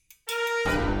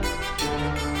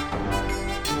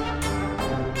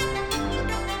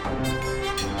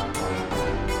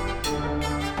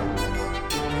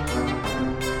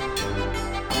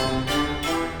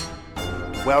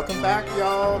Welcome back,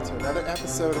 y'all, to another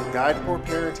episode of Guide to Poor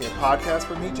Parenting, a podcast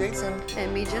for me, Jason.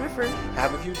 And me, Jennifer.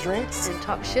 Have a few drinks. And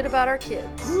talk shit about our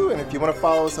kids. Ooh, and if you want to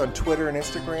follow us on Twitter and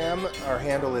Instagram, our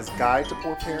handle is Guide to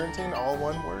Poor Parenting, all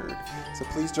one word. So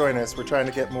please join us. We're trying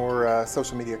to get more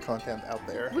social media content out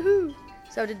there. Woohoo!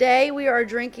 So today we are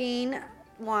drinking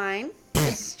wine.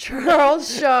 It's Charles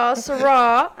Shaw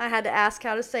Syrah. I had to ask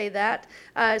how to say that.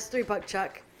 It's 3-Buck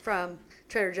Chuck from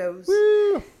Trader Joe's.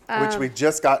 Woo! Which we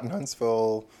just got in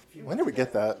Huntsville. When did we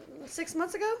get that? 6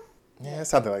 months ago? Yeah,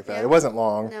 something like that. Yeah. It wasn't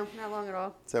long. No, not long at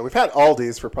all. So we've had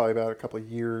Aldi's for probably about a couple of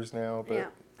years now. But yeah,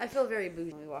 I feel very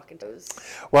bougie when we walk into those.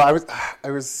 Well,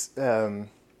 I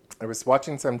was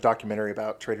watching some documentary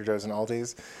about Trader Joe's and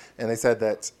Aldi's, and they said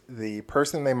that the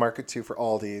person they market to for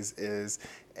Aldi's is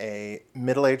a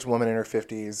middle-aged woman in her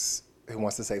 50s who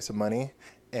wants to save some money,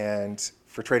 and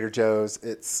for Trader Joe's,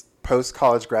 it's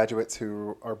post-college graduates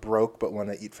who are broke but want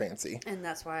to eat fancy. And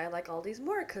that's why I like Aldi's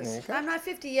more, because I'm not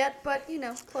 50 yet, but,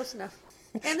 close enough.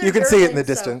 And you can German, see it in the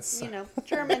distance. So,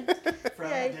 German. From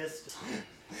Yay. a distance.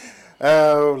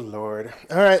 Oh, Lord.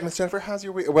 All right, Miss Jennifer, how's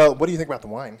your week? Well, what do you think about the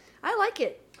wine? I like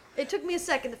it. It took me a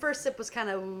second. The first sip was kind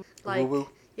of like, Woo-woo.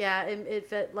 yeah, it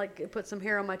felt like it put some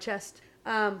hair on my chest.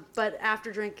 But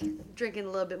after drinking a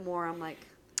little bit more, I'm like,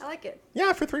 I like it.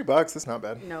 Yeah, for $3, that's not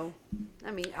bad. No,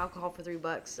 I mean, alcohol for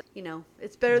 $3.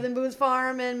 It's better than Boone's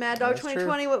Farm and Mad Dog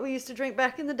 2020, what we used to drink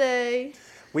back in the day.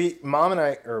 Mom and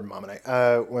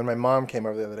I, when my mom came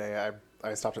over the other day,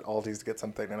 I stopped at Aldi's to get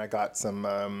something, and I got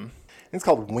some, it's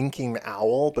called Winking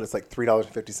Owl, but it's like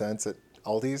 $3.50 at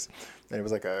Aldi's, and it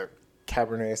was like a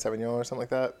Cabernet Sauvignon or something like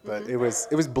that, but it was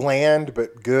bland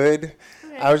but good.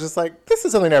 Okay. I was just like, this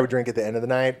is something I would drink at the end of the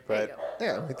night, but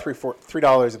yeah,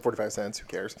 $3.45, who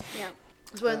cares? Yeah.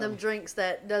 It's one of them drinks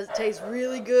that does taste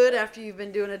really good after you've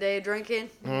been doing a day of drinking.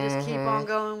 You just keep on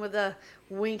going with a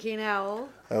Winking Owl.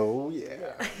 Oh,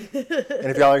 yeah. And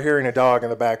if y'all are hearing a dog in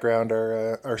the background,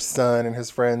 our son and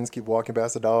his friends keep walking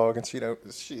past the dog, and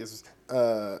she is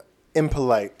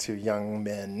impolite to young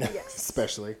men,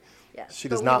 especially. Yes, she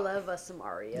does not. We love us some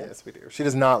Aria. Yes, we do. She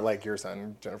does not like your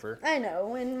son, Jennifer. I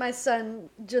know, and my son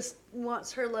just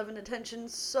wants her love and attention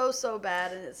so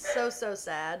bad, and it's so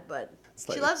sad, but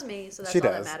she loves me, so that's all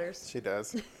that matters. She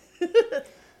does.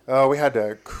 Oh, we had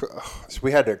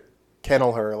to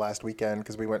kennel her last weekend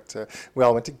because we all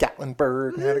went to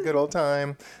Gatlinburg and had a good old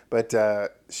time, but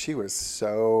she was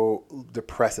so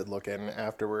depressed looking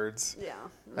afterwards. Yeah.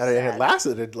 And it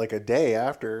lasted like a day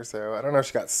after, so I don't know if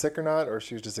she got sick or not, or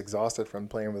she was just exhausted from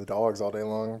playing with dogs all day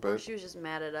long. But or she was just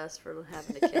mad at us for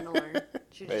having to kennel her.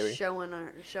 She was just showing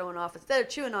off. Instead of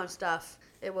chewing on stuff,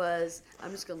 it was,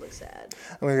 I'm just going to look sad.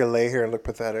 I'm going to lay here and look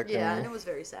pathetic. Yeah, and it was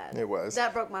very sad. It was.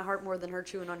 That broke my heart more than her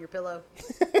chewing on your pillow.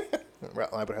 Well,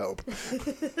 I would hope.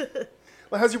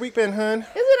 Well, how's your week been, hun?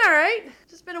 It's been all right.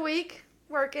 Just been a week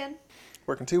working.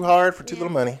 Working too hard for too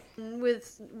little money.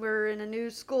 We're in a new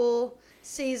school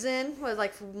season. Was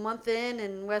like a month in,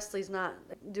 and Wesley's not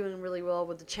doing really well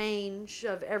with the change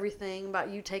of everything about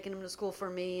you taking him to school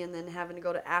for me, and then having to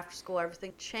go to after school.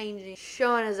 Everything changing,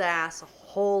 showing his ass a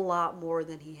whole lot more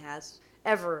than he has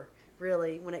ever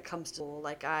really when it comes to school.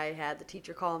 Like I had the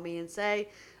teacher call me and say,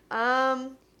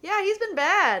 yeah, he's been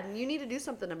bad, and you need to do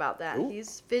something about that. Ooh.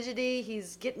 He's fidgety,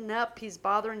 he's getting up, he's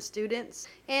bothering students,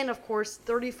 and of course,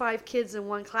 35 kids in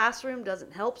one classroom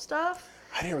doesn't help stuff.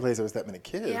 I didn't realize there was that many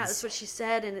kids. Yeah, that's what she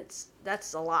said, and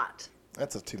that's a lot.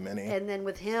 That's too many. And then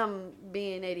with him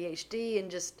being ADHD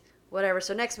and just whatever,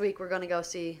 so next week we're going to go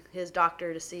see his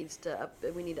doctor to see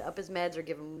we need to up his meds or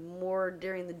give him more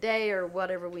during the day or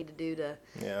whatever we need to do to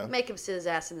make him sit his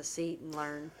ass in the seat and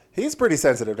learn. He's pretty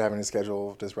sensitive to having his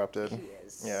schedule disrupted. He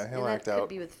is. Yeah, he'll and act that out. could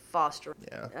be with foster.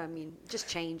 Yeah. I mean, just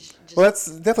change. Well, that's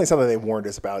definitely something they warned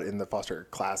us about in the foster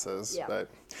classes. Yeah. But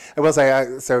I will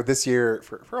say, so this year,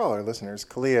 for all our listeners,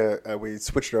 Kalia, we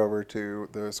switched over to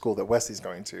the school that Wesley's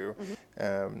going to.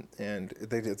 Mm-hmm. And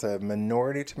it's a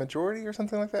minority to majority or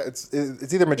something like that. It's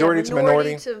either majority to minority.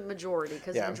 Minority to majority,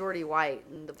 because the majority white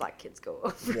and the black kids go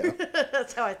over. Yeah.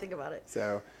 That's how I think about it.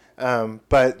 So...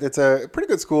 but it's a pretty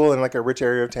good school in like a rich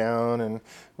area of town, and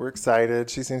we're excited.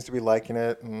 She seems to be liking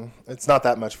it, and it's not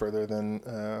that much further than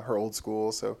her old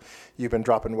school. So you've been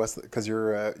dropping Wesley because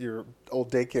your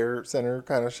old daycare center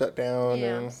kind of shut down.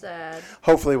 Yeah, and I'm sad.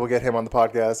 Hopefully we'll get him on the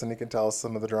podcast and he can tell us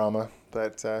some of the drama.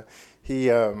 But I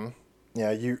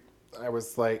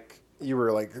was like, you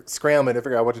were like scrambling to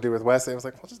figure out what to do with Wesley. I was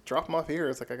like, well, just drop him off here.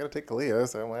 It's like, I got to take Kalia,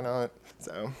 so why not?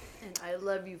 So. And I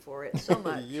love you for it so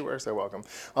much. You are so welcome.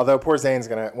 Although poor Zane's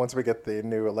once we get the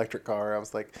new electric car, I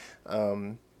was like,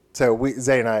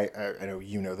 Zay and I know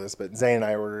you know this, but Zay and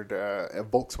I ordered a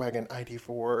Volkswagen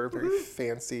ID4, very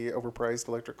fancy, overpriced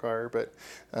electric car. But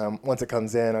once it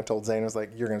comes in, I told Zane, I was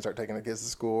like, you're going to start taking the kids to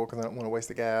school because I don't want to waste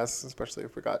the gas, especially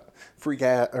if we got free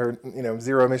gas or,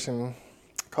 zero emission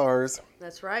cars.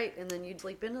 That's right. And then you'd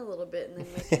sleep in a little bit and then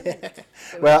wake him.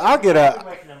 Well, I'll get up.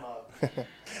 Waking them up.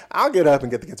 I'll get up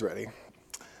and get the kids ready.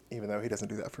 Even though he doesn't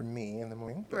do that for me in the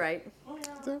morning. Right.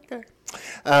 It's okay.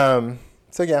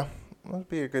 So yeah. It'll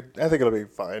be I think it'll be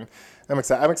fine. I'm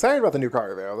excited about the new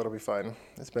car though. That'll be fun.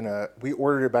 It's been we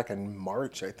ordered it back in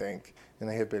March, I think, and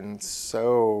they have been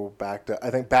so backed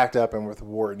up and with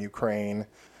war in Ukraine.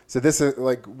 So this is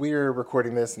we're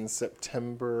recording this in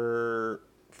September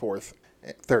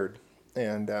 3rd.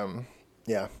 And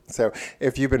yeah. So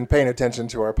if you've been paying attention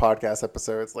to our podcast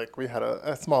episodes, we had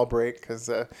a small break because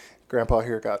Grandpa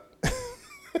here got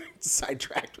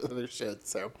sidetracked with other shit.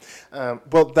 So,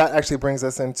 well, that actually brings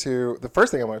us into the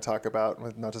first thing I want to talk about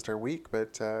with not just our week,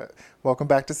 but welcome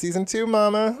back to season 2,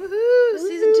 Mama. Woohoo!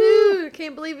 Season 2.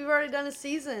 Can't believe we've already done a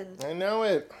season. I know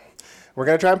it. We're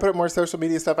gonna try and put more social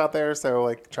media stuff out there.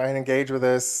 So try and engage with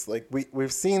us.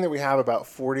 We've seen that we have about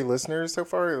 40 listeners so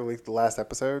far, at least the last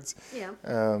episodes. Yeah.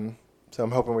 So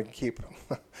I'm hoping we can keep.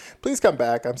 Please come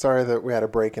back. I'm sorry that we had a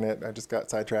break in it. I just got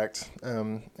sidetracked.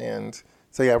 And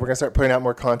so yeah, we're gonna start putting out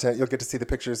more content. You'll get to see the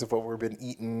pictures of what we've been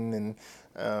eating,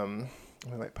 and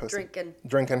we might post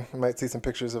drinking. You might see some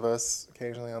pictures of us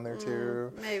occasionally on there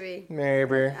too. Maybe.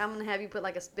 I'm gonna have you put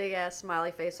a big ass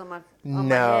smiley face on my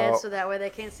head, so that way they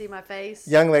can't see my face.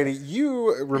 Young lady,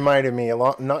 you reminded me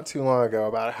not too long ago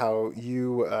about how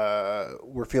you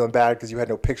were feeling bad because you had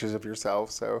no pictures of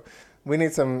yourself. So we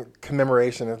need some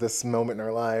commemoration of this moment in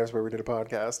our lives where we did a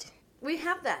podcast. We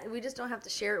have that. We just don't have to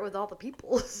share it with all the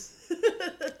people.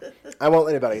 I won't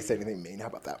let anybody say anything mean. How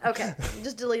about that? Okay.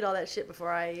 Just delete all that shit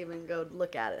before I even go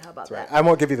look at it. How about That's that? Right. I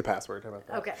won't give you the password. How about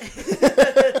that? Okay.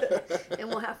 And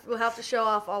we'll have to show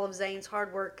off all of Zane's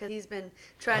hard work because he's been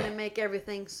trying to make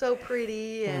everything so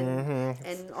pretty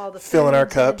and all the filling our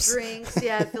cups, drinks,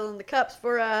 filling the cups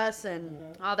for us and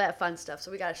all that fun stuff.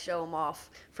 So we got to show him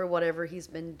off for whatever he's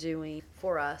been doing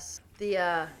for us.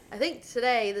 I think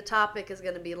today the topic is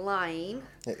going to be lying.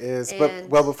 It is. But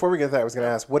before we get to that, I was going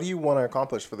to ask, what do you want to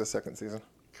accomplish for this second season?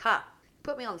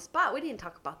 Put me on the spot. We didn't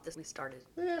talk about this when we started.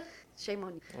 Yeah. Shame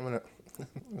on you. I'm going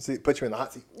to put you in the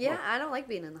hot seat. Yeah, I don't like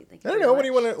being in the hot seat. I don't know. What do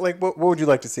you want to, what would you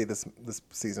like to see this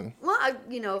season? Well,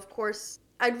 of course,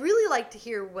 I'd really like to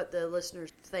hear what the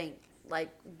listeners think.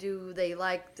 Do they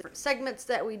like different segments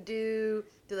that we do?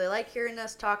 Do they like hearing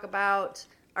us talk about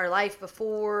our life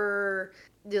before?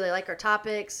 Do they like our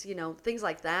topics? Things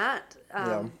like that.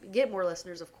 Get more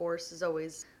listeners, of course, is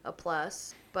always a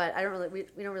plus. But we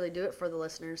don't really do it for the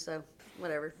listeners, so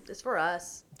whatever. It's for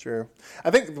us. True. I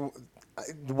think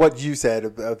what you said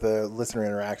about the listener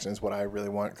interaction is what I really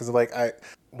want. Because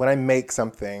when I make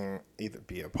something, either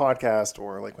be a podcast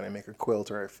or when I make a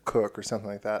quilt or I cook or something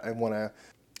like that, I want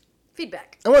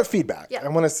feedback. Yeah. I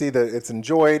want to see that it's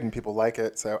enjoyed and people like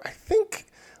it. So I think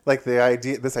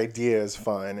this idea is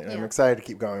fun, and I'm excited to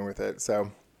keep going with it.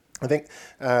 So I think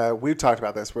we've talked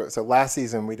about this. So last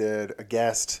season we did a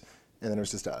guest, and then it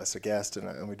was just us, a guest,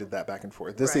 and we did that back and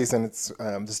forth. This season it's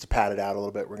just to pad it out a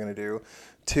little bit. We're going to do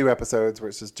 2 episodes where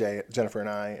it's just Jennifer and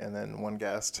I, and then 1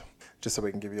 guest, just so we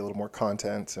can give you a little more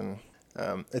content. And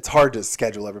it's hard to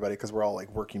schedule everybody because we're all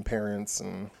working parents,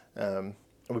 and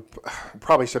we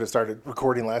probably should have started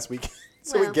recording last week.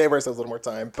 So we gave ourselves a little more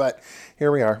time, but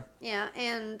here we are. Yeah,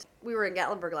 and we were in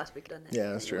Gatlinburg last week.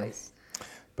 Yeah, that's true.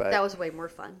 But that was way more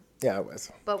fun. Yeah, it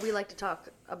was. But we like to talk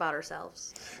about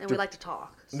ourselves, and we like to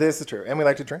talk. So. This is true, and we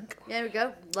like to drink. There we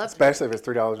go. Especially if it's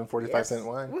 $3.45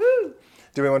 wine. Woo!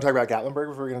 Do we want to talk about Gatlinburg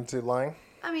before we get into lying?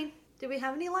 Did we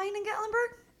have any lying in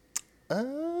Gatlinburg?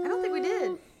 I don't think we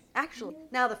did, actually.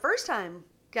 Now, the first time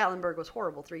Gatlinburg was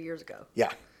horrible 3 years ago.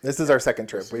 Yeah. This is our second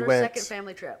trip. This is our second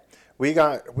family trip. When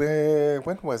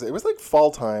was it? It was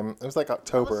fall time. It was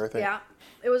October, I think. Yeah.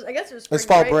 I guess it was spring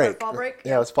fall break. Fall break.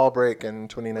 Yeah, it was fall break in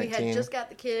 2019. We had just got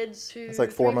the kids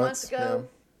it's 4 months ago.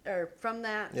 Yeah. Or from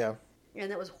that. Yeah.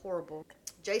 And that was horrible.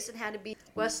 Jason had to be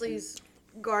Wesley's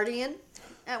guardian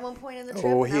at one point in the trip.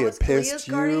 Oh, he had pissed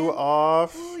you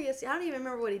off. Oh, yes. I don't even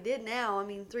remember what he did now.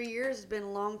 3 years has been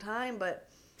a long time, but...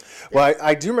 Well,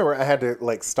 I do remember I had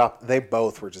to stop. They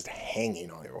both were just hanging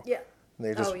on you. Yeah.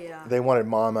 They wanted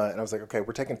mama, and I was like, okay,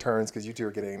 we're taking turns because you two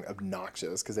are getting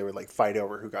obnoxious because they would fight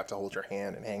over who got to hold your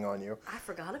hand and hang on you. I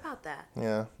forgot about that.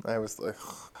 Yeah, I was like,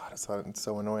 oh, God, I thought it was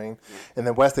so annoying. Yeah. And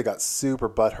then Wesley got super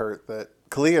butthurt that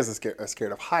Kalia is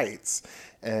scared of heights,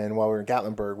 and while we were in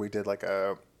Gatlinburg, we did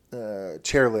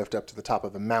chairlift up to the top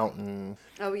of a mountain.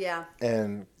 Oh, yeah.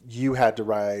 And you had to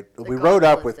ride. We gondola rode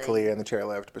up with thing. Kalia in the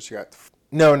chairlift, but she got.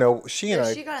 No, she and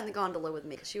I. She got in the gondola with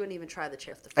me because she wouldn't even try the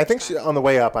chair the first I think time. on the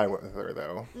way up, I went with her,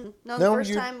 though. No, the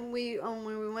first time when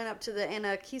we went up to the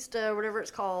Anarchista, or whatever it's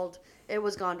called, it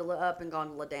was gondola up and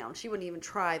gondola down. She wouldn't even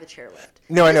try the chairlift.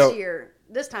 No, I know.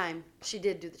 This time, she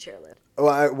did do the chairlift.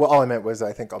 Well, all I meant was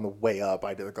I think on the way up,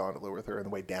 I did the gondola with her, and the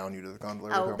way down, you did the gondola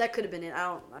with her. Oh, that could have been it. I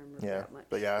don't remember that much.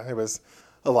 But yeah, it was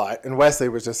a lot. And Wesley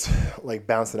was just like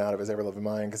bouncing out of his ever-loving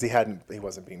mind because he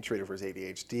wasn't being treated for his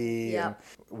ADHD. Yeah. And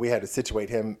we had to situate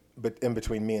him in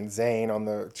between me and Zane on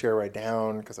the chair ride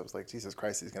down because I was like, Jesus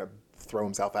Christ, he's going to throw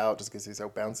himself out just because he's so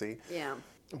bouncy. Yeah.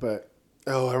 But,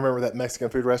 I remember that Mexican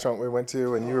food restaurant we went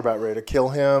to and you were about ready to kill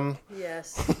him.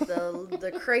 Yes,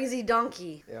 the crazy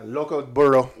donkey. Yeah, loco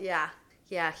burro. Yeah.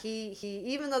 Yeah, he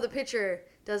even though the picture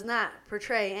does not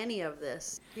portray any of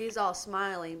this, he's all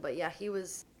smiling, but yeah, he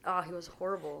was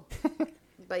horrible.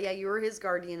 But yeah, you were his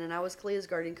guardian and I was Kalia's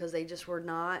guardian because they just were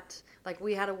not, like,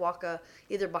 we had to walk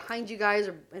either behind you guys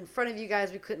or in front of you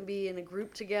guys. We couldn't be in a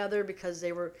group together because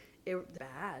they were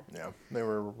bad. Yeah, they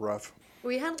were rough.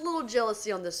 We had a little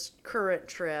jealousy on this current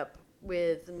trip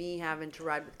with me having to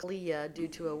ride with Kalia due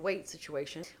to a weight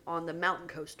situation on the mountain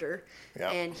coaster. Yeah.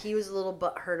 And he was a little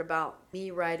butthurt about me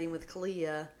riding with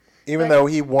Kalia. Even though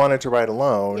he wanted to ride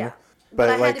alone. Yeah. But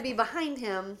I had to be behind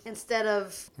him instead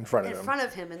of in front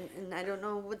of him. And I don't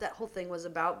know what that whole thing was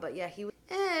about. But yeah,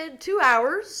 2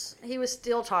 hours, he was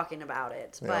still talking about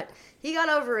it. Yeah. But he got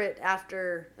over it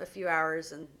after a few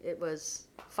hours and it was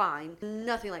fine.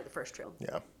 Nothing like the first trail.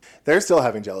 Yeah. They're still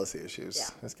having jealousy issues.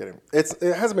 Yeah.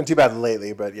 It hasn't been too bad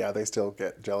lately, but yeah, they still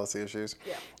get jealousy issues.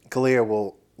 Yeah. Kalia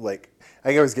will,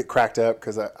 I always get cracked up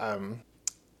because Zane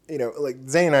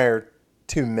and I are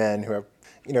two men who have,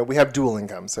 we have dual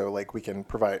income, so we can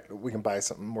buy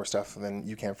some more stuff than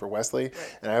you can for Wesley.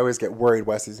 Right. And I always get worried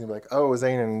Wesley's gonna be like, oh,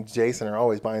 Zane and Jason are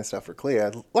always buying stuff for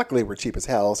Kalia. Luckily, we're cheap as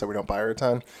hell, so we don't buy her a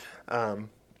ton.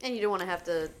 And you don't want to have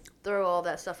to throw all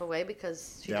that stuff away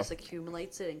because she just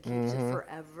accumulates it and keeps it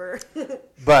forever.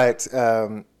 But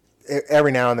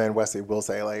every now and then Wesley will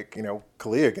say,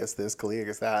 Kalia gets this, Kalia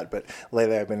gets that. But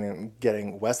lately I've been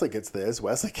getting Wesley gets this,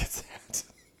 Wesley gets that.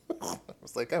 I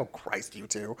was like, oh, Christ, you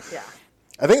two. Yeah.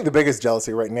 I think the biggest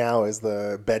jealousy right now is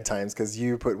the bedtimes because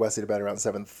you put Wesley to bed around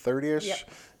 7:30ish, yep.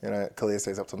 And Kalia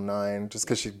stays up till 9 just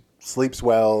because she sleeps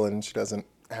well and she doesn't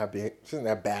have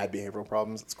bad behavioral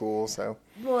problems at school. So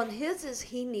and his is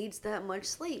he needs that much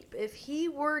sleep. If he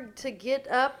were to get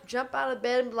up, jump out of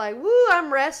bed, and be like, "Woo,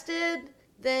 I'm rested,"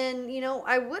 then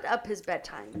I would up his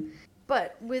bedtime.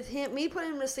 But with me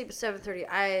putting him to sleep at 7:30,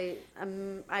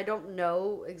 I don't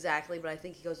know exactly, but I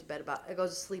think he goes to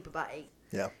sleep about 8.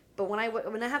 Yeah. But when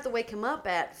I have to wake him up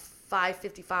at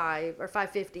 5:55 or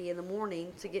 5:50 in the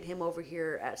morning to get him over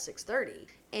here at 6:30,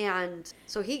 and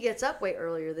so he gets up way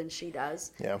earlier than she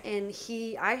does. Yeah. And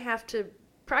I have to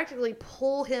practically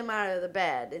pull him out of the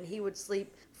bed, and he would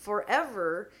sleep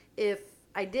forever if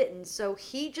I didn't. So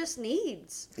he just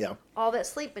needs all that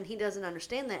sleep, and he doesn't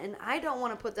understand that. And I don't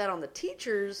want to put that on the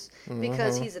teachers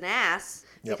because he's an ass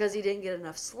because he didn't get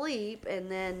enough sleep, and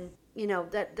then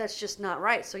that's just not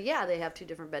right. So yeah, they have 2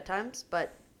 different bedtimes,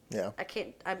 but I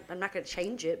can't. I'm not going to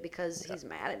change it because he's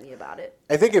mad at me about it.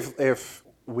 I think if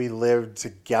we lived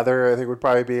together, I think it would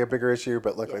probably be a bigger issue.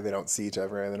 But luckily, they don't see each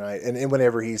other every night. And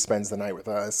whenever he spends the night with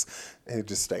us, he'd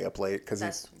just stay up late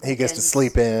because he gets to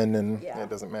sleep in, and it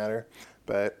doesn't matter.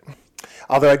 But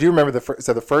although I do remember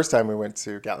the first time we went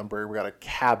to Gatlinburg, we got a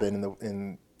cabin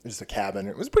in just a cabin.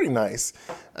 It was pretty nice.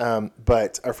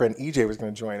 But our friend EJ was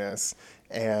going to join us,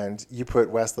 and you put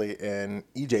Wesley in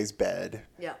EJ's bed.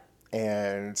 Yeah.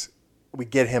 And we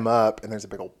get him up, and there's a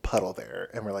big old puddle there,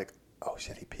 and we're like, oh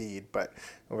shit, he peed. But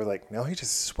we're like, no, he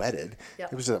just sweated.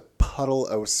 Yep. It was just a puddle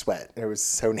of sweat. It was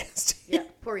so nasty. Yeah,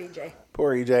 poor EJ.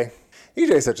 Poor EJ.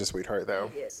 EJ's such a sweetheart, though.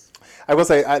 He is. I will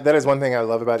say that is one thing I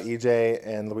love about EJ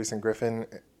and Luis and Griffin.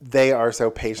 They are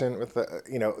so patient with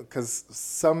because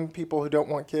some people who don't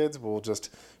want kids will just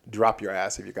drop your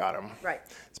ass if you got them. Right.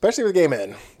 Especially with gay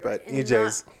men. But and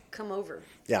EJ's not come over.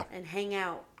 Yeah. And hang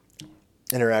out.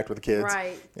 Interact with the kids.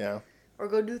 Right. Yeah. Or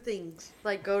go do things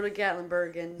like go to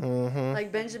Gatlinburg and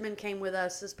like Benjamin came with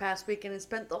us this past weekend and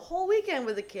spent the whole weekend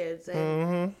with the kids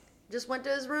and just went to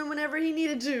his room whenever he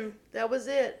needed to. That was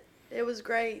it. It was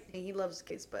great. He loves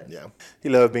kids, but he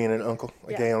loved being an uncle,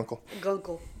 a gay uncle.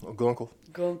 Gunkle. A gunkle.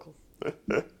 Gunkle.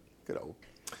 Good old.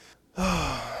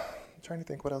 I'm trying trying to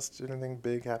think what else did anything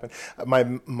big happen.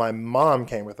 My mom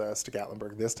came with us to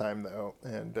Gatlinburg this time though,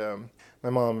 and my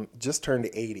mom just turned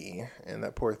 80, and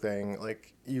that poor thing,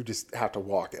 like you just have to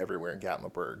walk everywhere in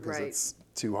Gatlinburg because it's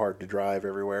too hard to drive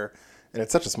everywhere, and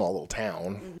it's such a small little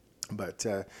town. Mm-hmm. But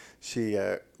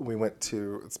we went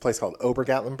to this place called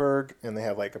Ober-Gatlinburg, and they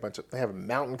have like they have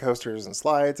mountain coasters and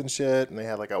slides and shit, and they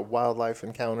had like a wildlife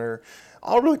encounter,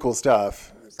 all really cool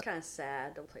stuff. It was kind of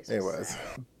sad. The place was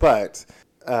sad. But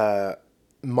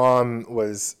Mom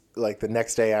was like the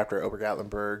next day after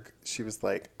Ober-Gatlinburg, she was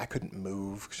like, I couldn't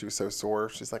move. She was so sore.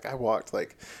 She's like, I walked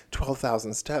like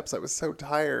 12,000 steps. I was so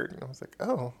tired. And I was like,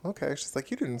 oh, okay. She's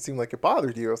like, you didn't seem like it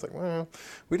bothered you. I was like, well,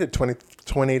 we did 20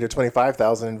 to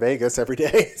 25,000 in Vegas every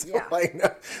day. So yeah. Like,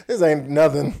 no, this ain't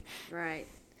nothing. Right.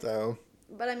 So.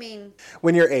 But I mean.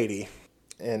 When you're 80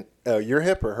 and, your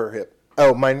hip or her hip?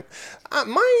 Oh, my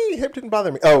hip didn't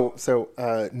bother me. Oh, so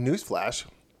newsflash.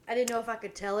 I didn't know if I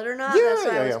could tell it or not. That's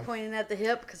why I was pointing at the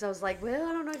hip, because I was like, well,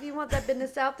 I don't know if you want that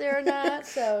business out there or not.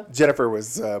 So Jennifer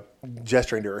was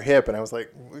gesturing to her hip, and I was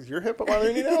like, "Was your hip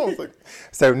bothering you now?" I was like,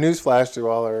 so newsflash to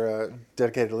all our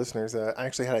dedicated listeners: I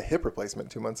actually had a hip replacement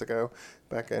 2 months ago,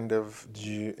 back end of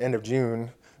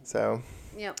June. So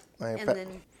yep,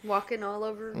 then walking all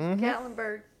over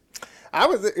Gatlinburg.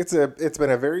 It's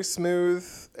been a very smooth,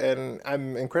 and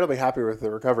I'm incredibly happy with the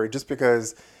recovery, just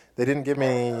because they didn't give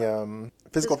me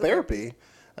physical therapy.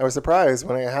 I was surprised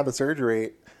when I had the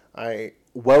surgery. I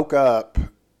woke up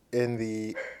in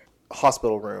the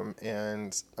hospital room,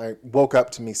 and I woke up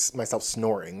to myself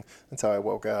snoring. That's how I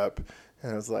woke up.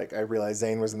 And I was like, I realized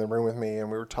Zane was in the room with me,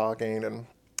 and we were talking, and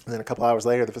then a couple hours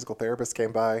later, the physical therapist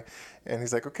came by, and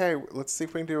he's like, okay, let's see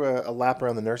if we can do a lap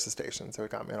around the nurse's station. So he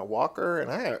got me on a walker,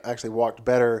 and I actually walked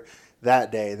better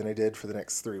that day than I did for the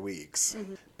next 3 weeks.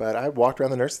 Mm-hmm. But I walked around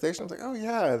the nurse's station. I was like, oh,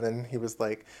 yeah. And then he was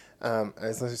like,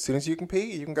 as soon as you can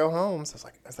pee, you can go home. So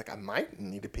I was like, I might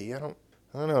need to pee. I don't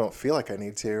know. I don't feel like I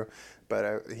need to.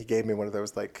 But he gave me one of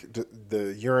those, like,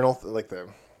 the urinal, like I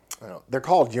don't know, they're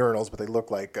called urinals, but they look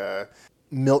like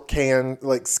milk can,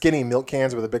 like skinny milk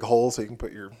cans with a big hole so you can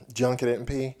put your junk in it and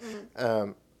pee.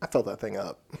 Mm-hmm. I filled that thing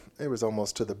up. It was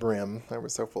almost to the brim. I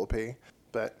was so full of pee.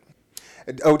 But,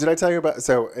 oh, did I tell you about,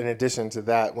 so in addition to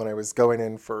that, when I was going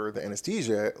in for the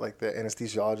anesthesia, like the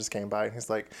anesthesiologist came by and he's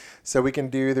like, so we can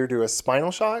either do a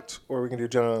spinal shot or we can do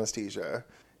general anesthesia.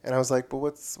 And I was like, well,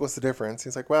 what's the difference?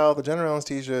 He's like, well, the general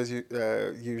anesthesia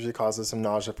usually causes some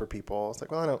nausea for people. I was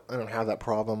like, well, I don't have that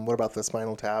problem. What about the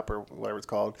spinal tap or whatever it's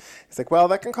called? He's like, well,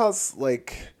 that can cause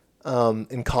like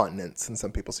incontinence in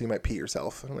some people, so you might pee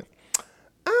yourself. And I'm like,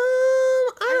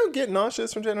 I don't get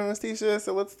nauseous from general anesthesia,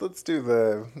 so let's do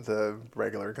the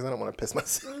regular, because I don't want to piss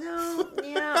myself. No,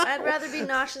 yeah, I'd rather be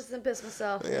nauseous than piss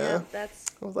myself. Yeah, that's.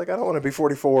 I was like, I don't want to be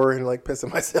 44 and like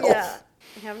pissing myself. Yeah.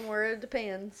 Having where it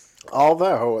depends.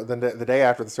 Although the day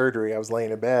after the surgery, I was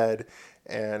laying in bed,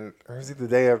 or was it the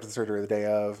day after the surgery or the day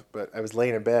of? But I was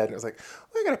laying in bed, and I was like,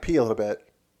 I gotta pee a little bit.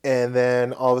 And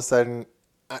then all of a sudden,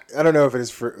 I don't know if it is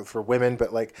for women,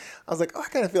 but like I was like, I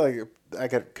kind of feel like I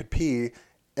could pee,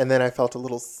 and then I felt a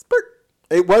little spurt.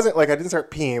 It wasn't like I didn't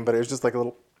start peeing, but it was just like a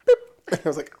little beep. And I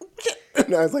was like, oh, shit.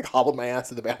 And I was like hobbled my ass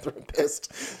to the bathroom and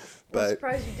pissed. I'm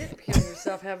surprised you didn't pee on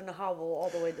yourself having to hobble all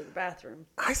the way to the bathroom.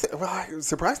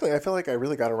 Surprisingly, I feel like I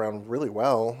really got around really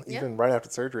well, even right after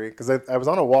surgery, because I was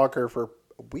on a walker for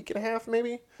a week and a half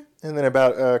maybe, and then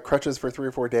about crutches for 3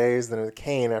 or 4 days, then a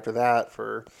cane after that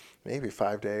for maybe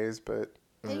 5 days. But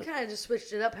and you kind of just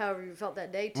switched it up however you felt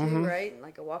that day too, right?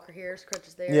 Like a walker here,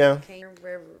 crutches there, cane,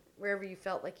 wherever you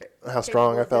felt like how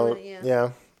strong I felt.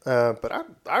 But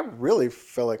I really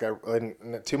feel like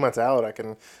 2 months out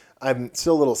I'm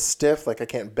still a little stiff, like I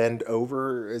can't bend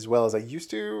over as well as I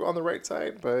used to on the right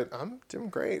side, but I'm doing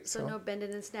great. So no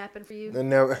bending and snapping for you?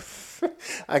 No,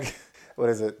 what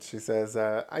is it? She says,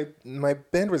 my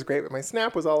bend was great, but my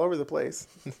snap was all over the place.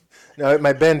 No,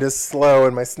 my bend is slow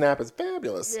and my snap is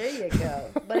fabulous. There you go.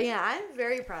 But yeah, I'm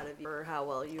very proud of you for how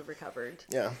well you've recovered.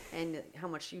 Yeah. And how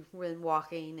much you've been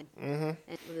walking and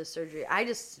with the surgery.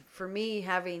 For me,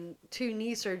 having 2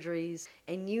 knee surgeries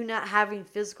and you not having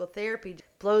physical therapy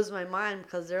blows my mind,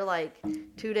 because they're like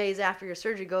 2 days after your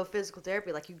surgery, go physical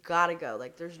therapy. Like, you gotta go.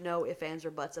 Like, there's no ifs, ands,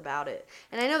 or buts about it.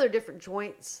 And I know they're different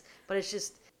joints, but it's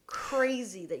just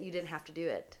crazy that you didn't have to do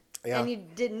it. Yeah. And you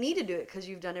didn't need to do it because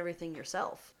you've done everything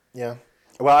yourself. Yeah.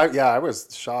 Well, I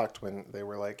was shocked when they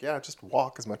were like, yeah, just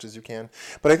walk as much as you can.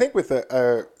 But I think with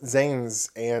Zane's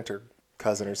aunt or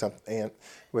cousin or something, aunt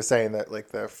was saying that like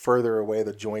the further away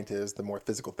the joint is, the more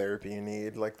physical therapy you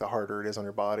need, like the harder it is on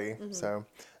your body. Mm-hmm. So,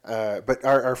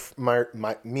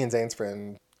 but me and Zane's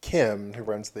friend Kim, who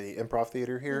runs the improv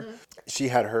theater here, she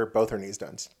had both her knees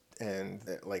done. and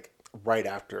like right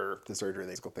after the surgery,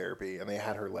 they physical therapy, and they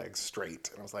had her legs straight.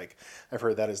 And I was like, I've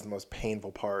heard that is the most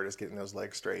painful part, is getting those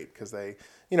legs straight, because they,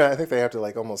 I think they have to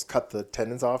like almost cut the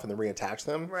tendons off and then reattach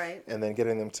them. Right. And then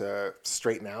getting them to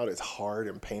straighten out is hard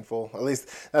and painful. At least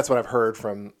that's what I've heard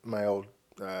from my old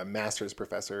master's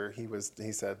professor. He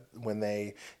said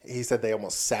they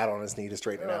almost sat on his knee to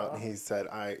straighten it out, and he's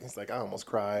like, I almost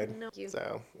cried. No, thank you.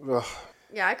 So,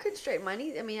 yeah, I couldn't straighten my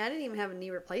knee. I mean, I didn't even have a knee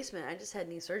replacement. I just had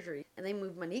knee surgery, and they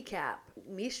moved my kneecap.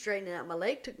 Me straightening out my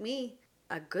leg took me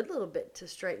a good little bit to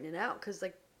straighten it out, because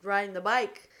like riding the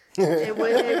bike, it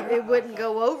wouldn't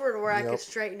go over to where I could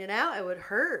straighten it out. It would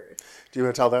hurt. Do you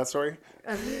want to tell that story?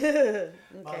 Okay.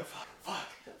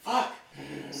 Fuck.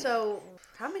 So,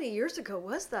 how many years ago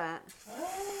was that?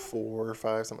 4 or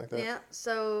 5, something like that. Yeah.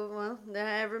 So, well,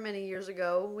 however many years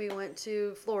ago, we went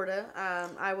to Florida.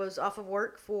 I was off of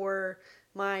work for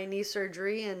my knee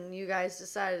surgery, and you guys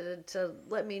decided to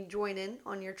let me join in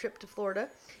on your trip to Florida.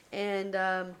 And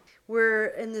we're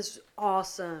in this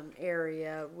awesome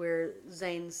area where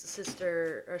Zane's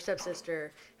sister or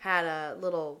stepsister had a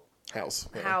little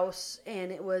house,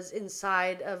 and it was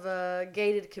inside of a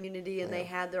gated community, and they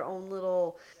had their own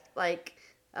little like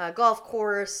golf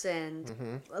course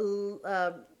and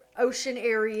ocean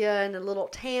area and a little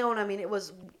town. I mean, it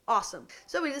was awesome.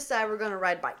 So we decided we're going to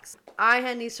ride bikes. I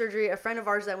had knee surgery. A friend of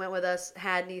ours that went with us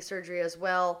had knee surgery as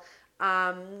well.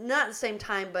 Not at the same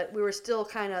time, but we were still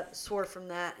kind of sore from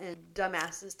that and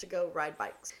dumbasses to go ride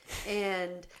bikes.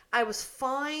 And I was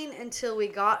fine until we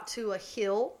got to a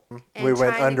hill. And we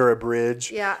went under a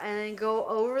bridge. Yeah, and then go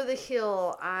over the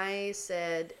hill. I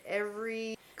said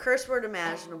every curse word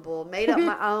imaginable, made up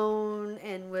my own,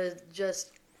 and was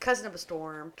just cussing up a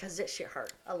storm because it shit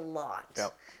hurt a lot.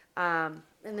 Yep.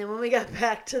 And then when we got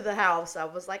back to the house, I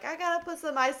was like, I gotta put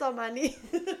some ice on my knee.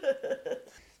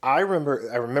 I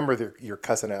remember you're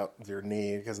cussing out your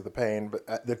knee because of the pain,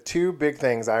 but the 2 big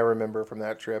things I remember from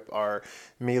that trip are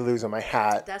me losing my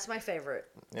hat. That's my favorite.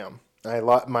 Yeah. We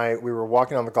were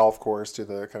walking on the golf course to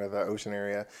the kind of the ocean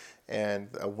area, and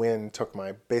a wind took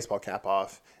my baseball cap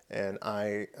off, and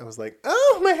I was like,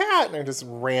 oh, my hat, and I just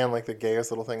ran like the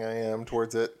gayest little thing I am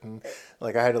towards it, and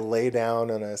like I had to lay down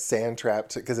on a sand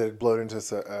trap because it had blown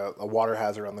into a water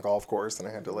hazard on the golf course, and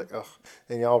I had to like,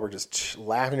 and y'all were just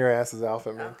laughing your asses off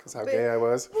at me because how gay I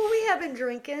was. Well, we have been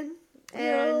drinking,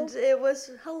 and it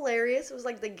was hilarious. It was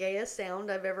like the gayest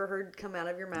sound I've ever heard come out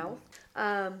of your mouth.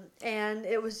 And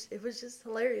it was just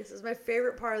hilarious. It was my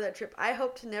favorite part of that trip. I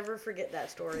hope to never forget that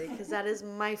story, because that is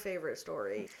my favorite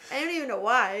story. I don't even know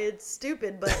why. It's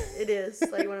stupid, but it is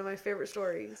like one of my favorite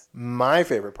stories. My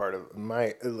favorite part of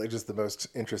just the most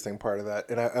interesting part of that,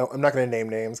 and I'm not going to name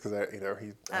names because I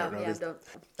don't know.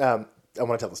 Don't. I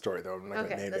want to tell the story though. I'm not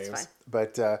going to name names. Fine.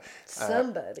 But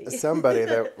somebody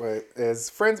that is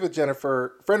friend of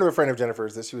a friend of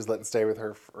Jennifer's that she was letting stay with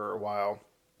her for a while.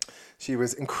 She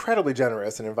was incredibly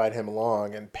generous and invited him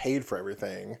along and paid for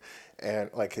everything,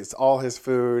 and like all his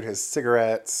food, his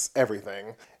cigarettes,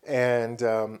 everything. And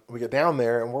we get down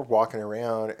there and we're walking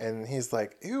around, and he's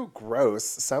like, "Ew, gross!"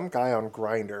 Some guy on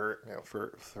Grindr,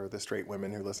 for the straight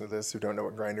women who listen to this who don't know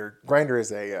what Grindr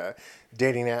is a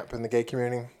dating app in the gay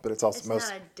community, but it's also not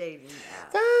a dating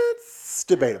app. That's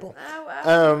debatable.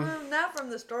 Not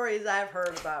from the stories I've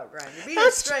heard about Grindr. Being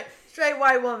a straight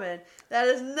white woman, that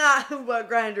is not what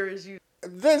Grindr is used.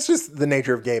 That's just the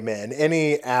nature of gay men.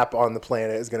 Any app on the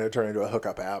planet is going to turn into a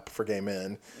hookup app for gay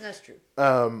men. That's true.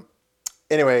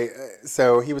 Anyway,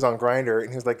 so he was on Grindr, and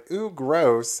he was like, "Ooh,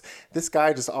 gross. This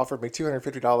guy just offered me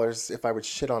 $250 if I would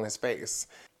shit on his face."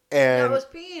 And it was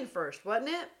peeing first, wasn't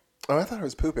it? Oh, I thought it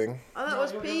was pooping. I thought it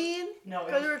was peeing? No.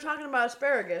 Because we were talking about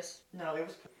asparagus. No, it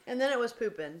was... And then it was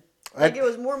pooping. It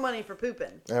was more money for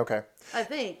pooping. Okay. I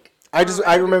think.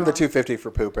 I remember the $250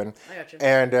 for pooping. I got you.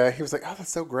 And he was like, "Oh,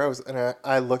 that's so gross." And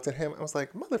I looked at him. I was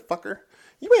like, "Motherfucker,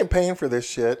 you ain't paying for this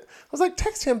shit." I was like,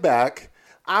 "Text him back.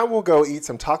 I will go eat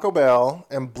some Taco Bell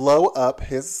and blow up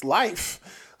his life."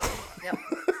 Yep.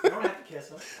 You don't have to kiss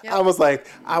him. Yep. I was like,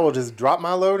 "I will just drop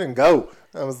my load and go."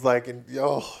 I was like,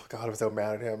 oh God, I was so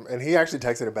mad at him. And he actually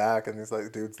texted it back, and he's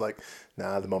like, "Dude's like,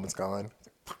 nah, the moment's gone."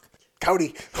 Fuck.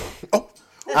 Cody. Oh,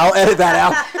 I'll edit that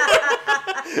out.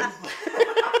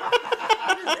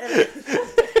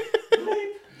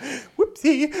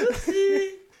 Whoopsie.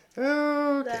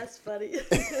 Okay. That's funny.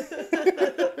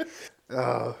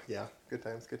 Oh, yeah. Good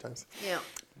times. Yeah.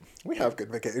 We have good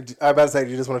vacations. I was about to say,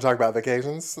 do you just want to talk about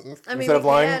vacations instead of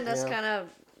lying? Can.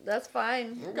 That's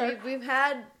fine. Okay. We've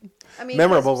had,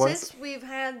 memorable ones. Since we've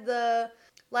had the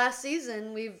last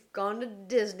season, we've gone to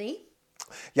Disney.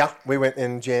 Yeah, we went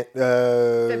in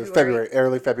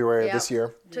early February of Yep. this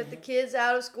year. Took the kids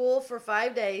out of school for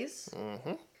 5 days.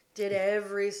 Mm-hmm. Did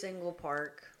every single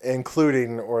park.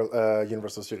 Including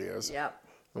Universal Studios. Yep.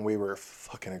 And we were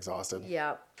fucking exhausted.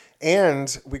 Yep.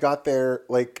 And we got there,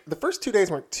 like, the first 2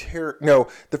 days weren't terrible. No,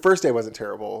 the first day wasn't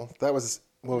terrible. That was,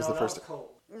 what was the first day? Cold.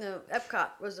 No, Epcot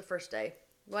was the first day.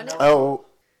 Wasn't it? Oh,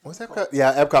 was Epcot?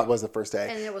 Yeah, Epcot was the first day.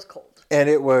 And it was cold. And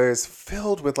it was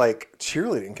filled with, like,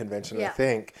 cheerleading convention, Yeah. I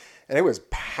think. And it was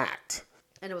packed.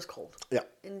 And it was cold. Yeah.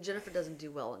 And Jennifer doesn't do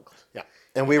well in cold. Yeah.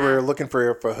 And we were looking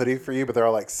for a hoodie for you, but they're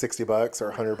all like $60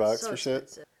 or $100 So for shit.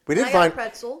 expensive. We did I find got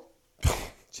pretzel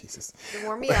Jesus. to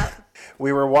warm me up.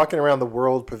 We were walking around the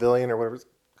World Pavilion or whatever it's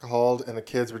called, and the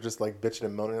kids were just like bitching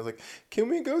and moaning. It was like, "Can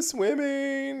we go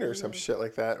swimming?" or some shit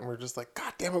like that. And we're just like,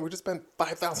 "God damn it, we just spent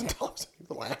 $5,000 on you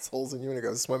little assholes, and you want to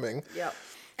go swimming?" Yep.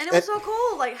 And it was so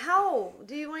cold. Like, how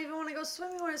do you even want to go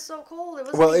swimming when it's so cold? It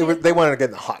was Well, they wanted to get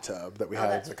in the hot tub that we had in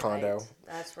that's the condo. Right.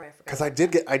 That's right. Because I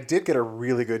did get a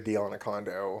really good deal on a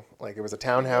condo. Like, it was a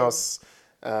townhouse,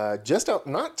 just out,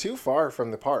 not too far from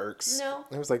the parks. No.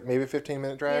 It was like maybe a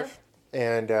 15-minute drive.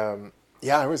 Yeah. And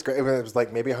yeah, it was great. It was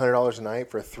like maybe $100 a night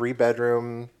for a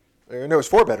 3-bedroom. No, it was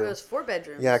 4-bedroom. It was 4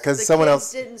 bedrooms. Yeah, because the someone kids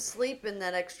else didn't sleep in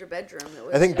that extra bedroom. It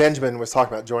was I think just- Benjamin was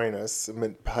talking about joining us.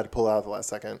 Had to pull out at the last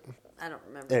second. I don't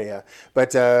remember. Yeah.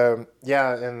 But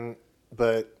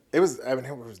but it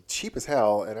was cheap as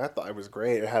hell, and I thought it was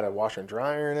great. It had a washer and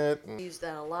dryer in it, We used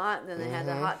that a lot. And then they had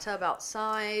the hot tub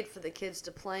outside for the kids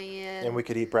to play in. and we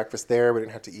could eat breakfast there. We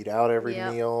didn't have to eat out every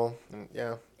Yep. meal. And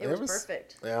yeah, It was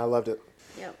perfect. Yeah, I loved it.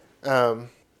 Yep.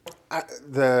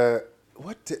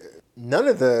 None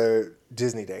of the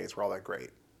Disney days were all that great.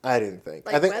 I didn't think.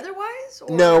 Like I think weather-wise?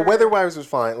 no, weather-wise was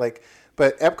fine. Like,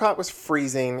 but Epcot was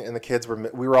freezing, and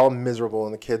we were all miserable,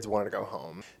 and the kids wanted to go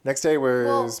home. Next day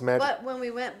was Magic. But when we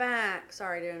went back,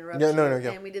 sorry to interrupt No, you, no,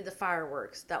 yeah. and we did the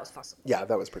fireworks, that was awesome. Yeah,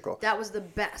 that was pretty cool. That was the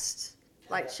best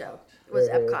light show. Was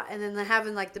Epcot, and then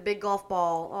having like the big golf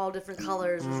ball, all different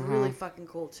colors, was really fucking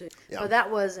cool too. Yeah. But that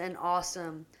was an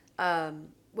awesome.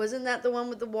 Wasn't that the one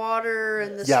with the water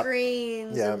and the Yeah.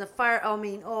 screens Yeah. and the fire? I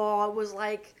mean, it was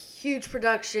like huge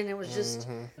production. It was just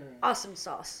awesome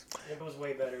sauce. It was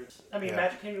way better. I mean, Yeah.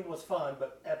 Magic Kingdom was fun,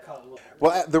 but Epcot was.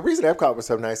 Well, the reason Epcot was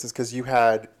so nice is because you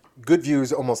had good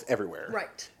views almost everywhere.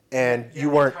 Right. And Yeah, you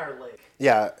the weren't. entire lake.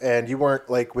 Yeah, and you weren't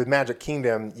like with Magic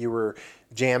Kingdom. You were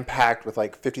jam packed with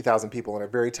like 50,000 people in a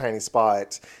very tiny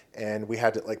spot, and we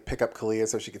had to like pick up Kalia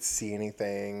so she could see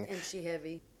anything. And she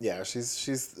heavy. Yeah, she's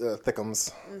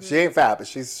thickums. She ain't fat, but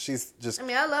she's just I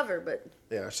mean, I love her, but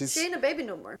yeah, she's. she ain't a baby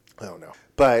no more. I don't know.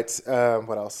 But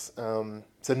what else?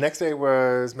 So next day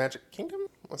was Magic Kingdom.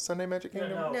 Was Sunday Magic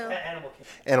Kingdom? No. Animal Kingdom.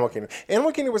 Animal Kingdom.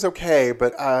 Animal Kingdom was okay,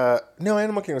 but no,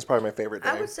 Animal Kingdom was probably my favorite day.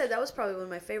 I would say that was probably one of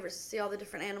my favorites to see all the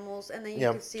different animals, and then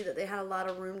you could see that they had a lot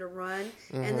of room to run,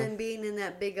 and then being in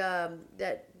that big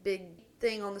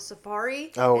thing on the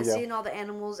safari and seeing all the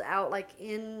animals out like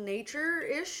in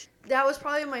nature-ish. That was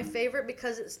probably my favorite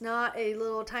because it's not a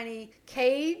little tiny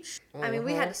cage. I mean,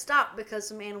 we had to stop because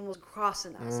some animals were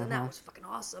crossing us, and that was fucking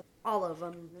awesome. All of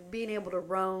them being able to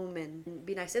roam and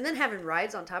be nice, and then having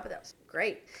rides on top of that was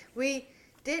great. We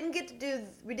didn't get to do.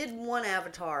 We did one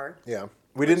Avatar. Yeah,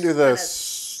 we didn't do the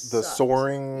kinda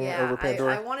soaring Yeah, over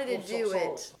Pandora. I wanted to do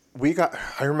it.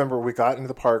 I remember we got into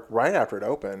the park right after it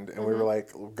opened, and we were like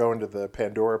going to the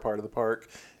Pandora part of the park.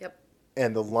 Yep.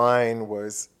 And the line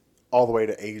was all the way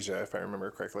to Asia, if I remember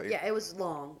correctly. Yeah, it was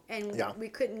long, and we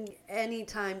couldn't any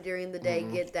time during the day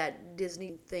get that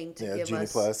Disney thing to give Genie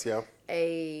us Plus, yeah.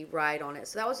 a ride on it.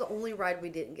 So that was the only ride we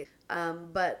didn't get.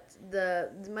 But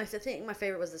my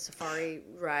favorite was the safari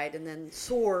ride, and then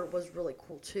Soar was really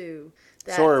cool too.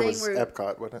 That Soar thing was where,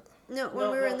 Epcot, wasn't it? No, when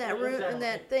No, we were in no, that it was room, in Animal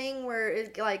that thing where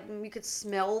it like you could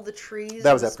smell the trees.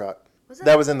 That was Epcot. Was it?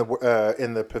 That was in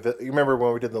the pavilion. You remember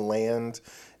when we did the land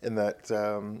in that?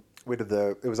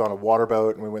 It was on a water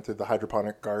boat, and we went through the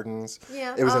hydroponic gardens.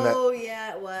 Yeah. It was in that.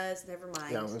 Yeah, it was. Never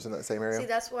mind. Yeah, it was in that same area. See,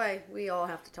 that's why we all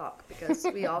have to talk because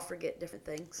we all forget different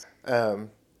things.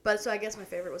 But so I guess my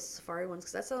favorite was the safari ones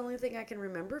because that's the only thing I can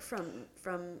remember from.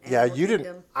 Yeah, Animal you Kingdom.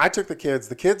 didn't. I took the kids.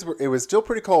 The kids were. It was still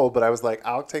pretty cold, but I was like,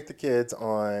 I'll take the kids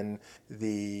on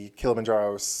the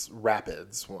Kilimanjaro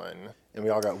Rapids one, and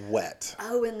we all got wet.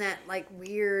 Oh, in that like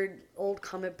weird old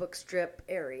comic book strip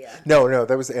area. No,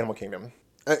 that was Animal Kingdom.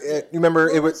 You remember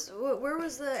Where it was. Where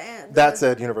was the? That's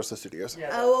at Universal Studios.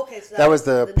 Yeah. Oh, okay. So That was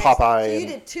the next- Popeye So you and-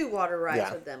 did 2 water rides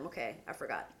Yeah. with them. Okay, I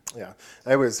forgot. Yeah,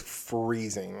 it was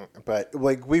freezing, but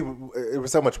like it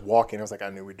was so much walking. I was like, I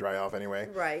knew we'd dry off anyway.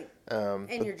 Right. And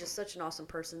but- you're just such an awesome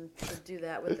person to do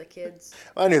that with the kids.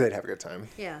 I knew they'd have a good time.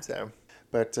 Yeah. So,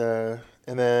 But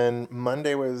and then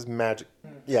Monday was Magic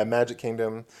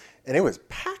Kingdom, and it was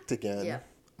packed again. Yeah.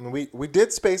 I mean, we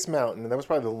did Space Mountain, and that was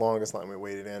probably the longest line we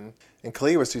waited in. And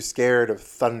Kalia was too scared of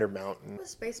Thunder Mountain. What was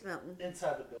Space Mountain?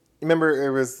 Inside the building. Remember, it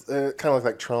was kind of looked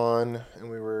like Tron, and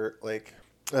we were like,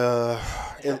 It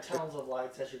had tons of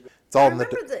lights as you go. it's all I in the.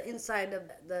 remember the inside of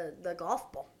the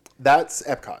golf ball, That's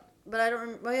Epcot. but I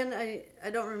don't. I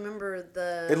don't remember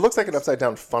the. It looks like an upside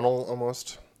down funnel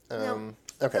almost. No.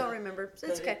 Okay. Don't remember.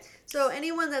 It's okay. So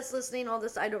anyone that's listening, all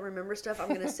this I don't remember stuff, I'm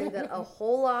going to say that a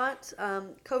whole lot.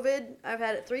 COVID, I've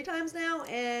had it 3 times now,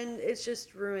 and it's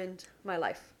just ruined my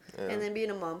life. Yeah. And then being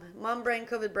a mom brain,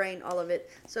 COVID brain, all of it.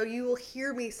 So you will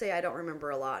hear me say I don't remember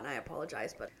a lot, and I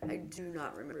apologize, but I do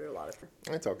not remember a lot of it.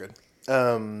 It's all good.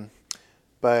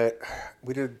 But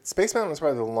we did Space Mountain was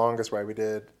probably the longest ride we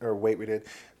did, or wait we did.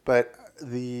 But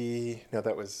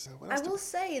that was. What I else will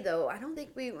say though, I don't think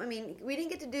we didn't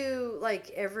get to do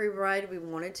like every ride we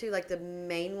wanted to. Like the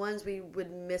main ones, we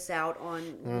would miss out on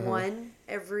one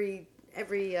every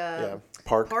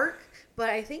park. But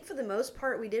I think for the most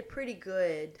part, we did pretty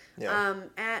good. Yeah.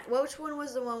 Which one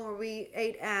was the one where we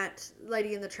ate at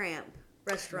Lady and the Tramp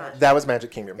restaurant? That was Magic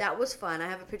Kingdom. That was fun. I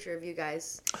have a picture of you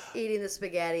guys eating the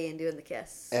spaghetti and doing the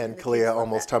kiss. And the Kalia kids love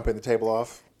almost that. tumping the table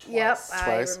off. Yep,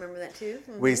 Twice. I remember that too.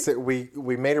 Mm-hmm.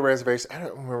 We made a reservation. I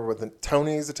don't remember what the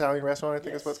Tony's Italian restaurant, I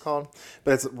think is what it's called.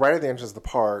 But it's right at the entrance of the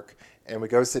park. And we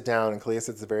go sit down, and Kalia sits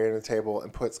at the very end of the table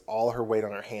and puts all her weight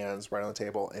on her hands right on the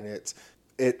table. And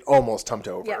it almost tumped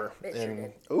over. Yep, it sure and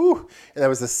did. Ooh, and that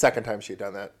was the second time she had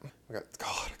done that. I got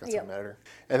so Yep. mad at her.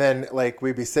 And then like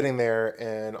we'd be sitting there,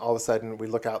 and all of a sudden we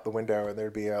look out the window, and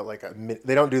there'd be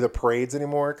they don't do the parades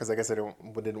anymore because I guess they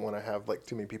didn't want to have like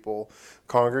too many people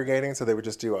congregating, so they would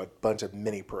just do a bunch of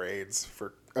mini parades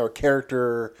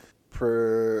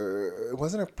it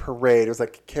wasn't a parade, it was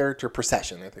like character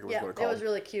procession, I think it was Yeah, what it it called. was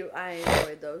really cute. I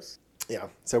enjoyed those. Yeah,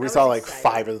 so we I saw was like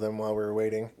excited. 5 of them while we were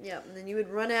waiting. Yeah, and then you would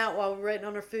run out while we were waiting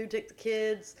on our food, take the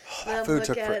kids, let them food look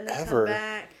took at it, and then forever. come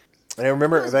back. And I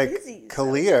remember It was like busy, so-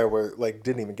 Kalia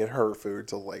didn't even get her food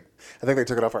till like I think they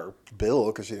took it off our bill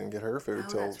because she didn't get her food Oh,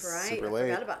 till that's right. super I late.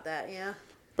 forgot about that. Yeah.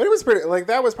 But it was pretty like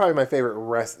that was probably my favorite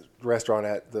restaurant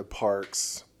at the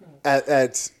parks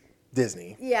at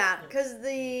Disney. Yeah, because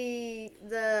the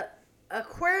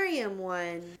aquarium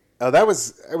one, Oh, it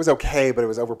was okay, but it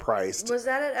was overpriced. was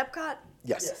that at Epcot?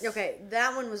 Yes. Okay,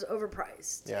 that one was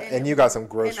overpriced. Yeah, and you got some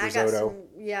gross and I got risotto.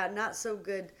 some, not so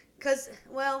good. Because,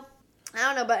 well, I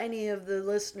don't know about any of the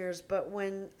listeners, but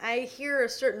when I hear a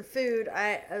certain food,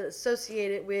 I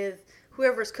associate it with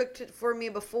whoever's cooked it for me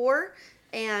before,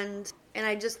 and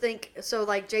I just think, so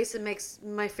like Jason makes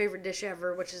my favorite dish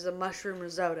ever, which is a mushroom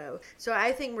risotto. So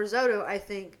I think risotto, I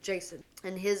think Jason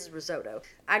and his risotto.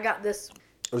 I got this,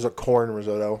 It was a corn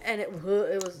risotto. and it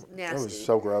was nasty. It was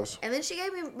so gross. And then she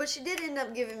did end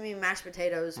up giving me mashed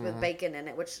potatoes with bacon in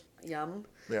it, which, yum.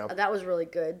 Yeah. That was really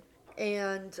good.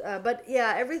 And, but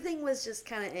yeah, everything was just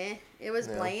kind of It was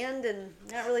bland and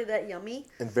not really that yummy.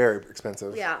 And very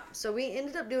expensive. Yeah. So we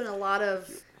ended up doing a lot of,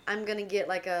 I'm going to get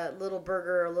like a little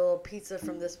burger or a little pizza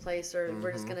from this place, or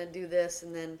we're just going to do this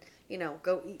and then,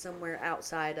 go eat somewhere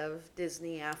outside of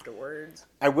Disney afterwards.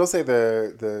 I will say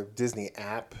the Disney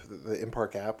app, the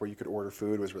in-park app where you could order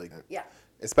food was really good. Yeah.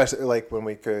 Especially like when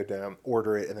we could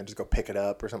order it and then just go pick it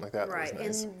up or something like that. Right, That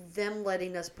was nice. and them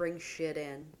letting us bring shit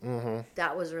in. Mm-hmm.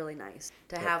 That was really nice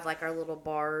to have like our little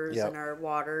bars Yep. and our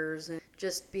waters and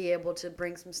just be able to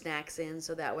bring some snacks in,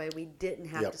 so that way we didn't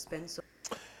have Yep. to spend so.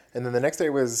 And then the next day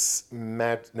was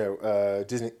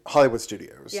Disney Hollywood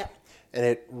Studios. Yep. And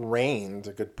it rained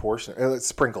a good portion. It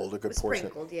sprinkled a good portion.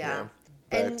 Sprinkled, yeah.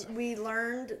 But And we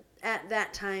learned at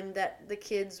that time that the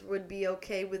kids would be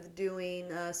okay with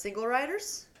doing single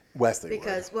riders. Wesley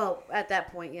Because, well, at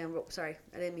that point, sorry,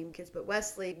 I didn't mean kids, but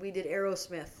Wesley, we did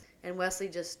Aerosmith, and Wesley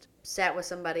just sat with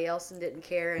somebody else and didn't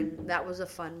care, and that was a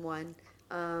fun one.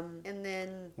 And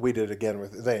then we did it again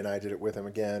Zay and I did it with him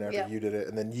again after Yep. you did it.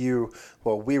 And then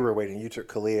we were waiting. You took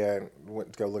Kalia and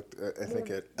went to go look, I think,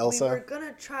 at Elsa. we were going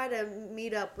to try to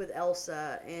meet up with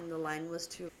Elsa, and the line was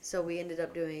too. So we ended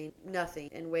up doing nothing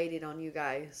and waited on you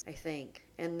guys, I think.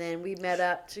 And then we met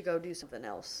up to go do something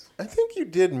else. I think you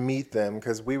did meet them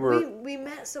because we were... We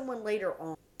met someone later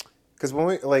on. Because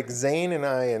when Zane and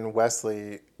I and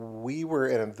Wesley, we were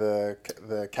in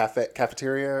the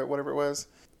cafeteria, whatever it was,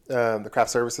 the craft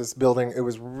services building. It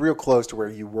was real close to where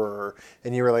you were,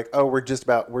 and you were like, "Oh, we're just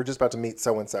about to meet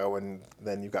so and so," and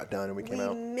then you got done and we came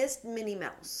out. We missed Minnie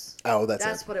Mouse. Oh, that's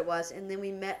it. what it was. And then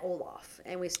we met Olaf,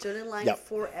 and we stood in line Yep.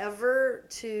 forever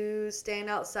to stand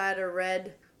outside a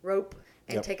red rope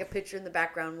and Yep. take a picture in the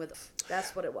background with.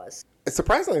 That's what it was.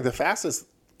 Surprisingly, the fastest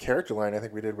character line I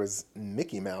think we did was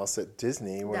Mickey Mouse at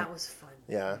Disney. That was fun.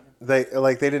 Yeah, they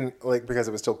didn't because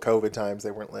it was still COVID times.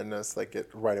 They weren't letting us get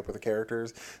right up with the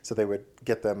characters, so they would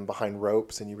get them behind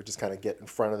ropes, and you would just kind of get in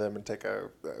front of them and take a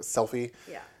selfie.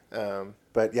 Yeah.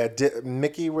 But yeah,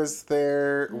 Mickey was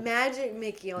there. Magic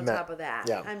Mickey on top of that.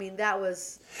 Yeah. I mean, that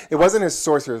was. It wasn't his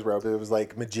sorcerer's robe. It was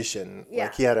like magician. Yeah.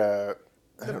 Like he had the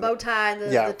bow tie and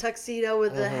the tuxedo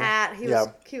with the hat. He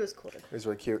was cool. It was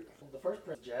really cute. The first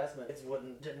Prince Jasmine, kids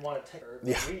didn't want to take her,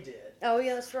 but we did. Oh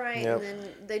yeah, that's right. Yep. And then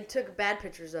they took bad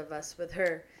pictures of us with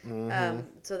her,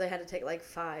 so they had to take like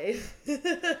 5.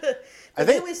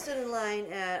 Then we stood in line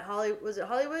at Hollywood. Was it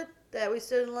Hollywood that we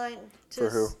stood in line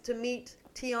to meet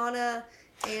Tiana?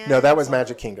 And No, that was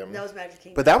Magic Kingdom. That was Magic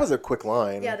Kingdom. But that was a quick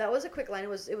line. Yeah, that was a quick line. It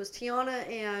was Tiana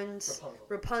and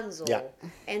Rapunzel. Yeah.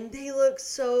 And they look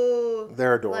so.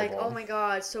 They're adorable. Like, oh my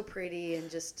god, so pretty and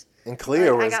just. And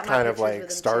Cleo was got my kind of pictures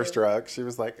with them, starstruck. She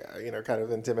was kind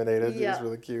of intimidated. Yeah. It was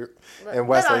really cute. Let And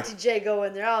Wesley, Auntie J go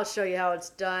in there. I'll show you how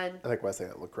it's done. I think Wesley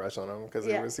had a little crush on him because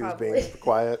Yeah, he was probably. being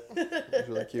quiet. It was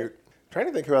really cute. Trying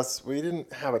to think who else. We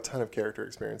didn't have a ton of character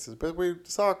experiences, but we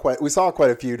saw quite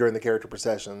a few during the character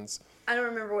processions. I don't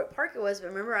remember what park it was, but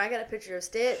remember I got a picture of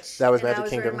Stitch. That was and Magic I was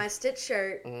Kingdom. wearing my Stitch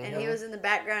shirt, and he was in the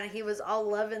background, and he was all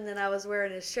loving that I was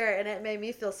wearing his shirt, and it made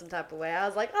me feel some type of way. I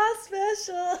was like, oh,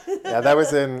 special. Yeah, that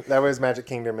was Magic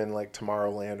Kingdom in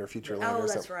Tomorrowland or Futureland or something.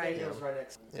 That's right. It was right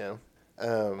next. Yeah.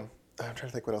 I'm trying to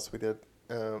think what else we did.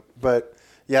 But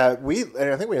yeah, I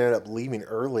think we ended up leaving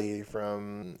early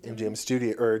from MGM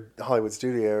Studio or Hollywood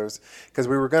Studios because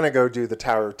we were going to go do the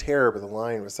Tower of Terror, but the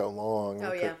line was so long.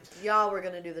 Oh, yeah. Y'all were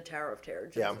going to do the Tower of Terror.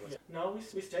 Yeah. No,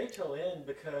 we stayed till in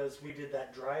because we did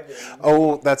that drive-in.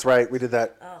 Oh, that's right. We did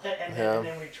that. Oh. And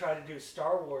then we tried to do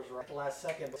Star Wars right at the last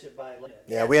second, but by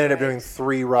Yeah, we ended up doing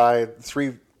 3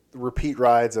 repeat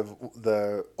rides of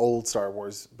the old Star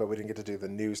Wars, but we didn't get to do the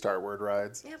new Star Wars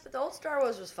rides. Yeah, but the old Star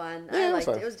Wars was fun. Yeah, I liked it was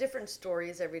it. fun. It was different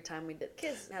stories every time we did.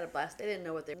 Kids had a blast. They didn't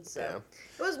know what they were. So Yeah.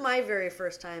 it was my very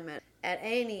first time at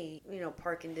any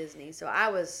park in Disney. So I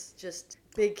was just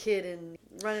big kid and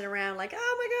running around like,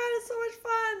 oh my god, it's so much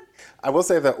fun. I will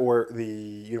say that the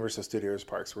Universal Studios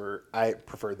parks I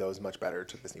preferred those much better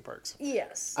to Disney parks.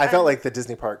 Yes. I felt like the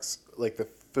Disney parks, the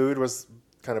food was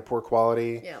kind of poor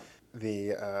quality. Yeah.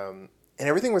 And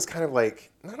everything was kind of I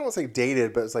don't want to say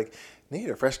dated, but it's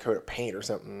needed a fresh coat of paint or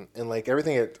something. And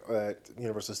everything at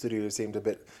Universal Studios seemed a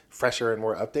bit fresher and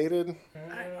more updated.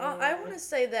 I want to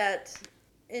say that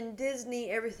in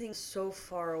Disney, everything's so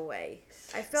far away.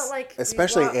 I felt like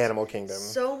especially we walked Animal Kingdom.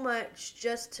 so much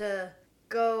just to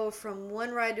go from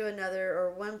one ride to another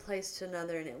or one place to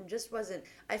another, and it just wasn't.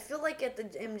 I feel like at the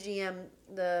MGM,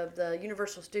 the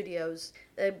Universal Studios,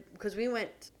 because we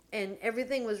went and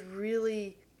everything was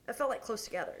really. I felt like close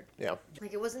together. Yeah.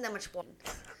 Like it wasn't that much fun,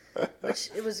 which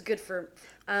it was good for.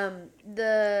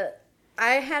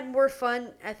 I had more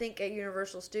fun, I think, at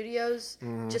Universal Studios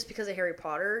just because of Harry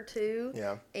Potter too.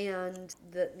 Yeah. And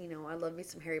I love me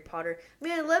some Harry Potter. I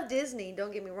mean, I love Disney.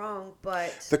 Don't get me wrong,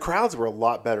 but The crowds were a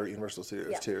lot better at Universal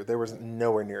Studios Yeah. ther there was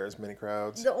nowhere near as many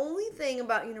crowds. the only thing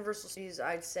about Universal Studios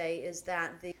I'd say is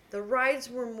that the rides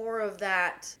were more of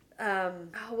that.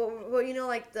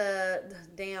 Like the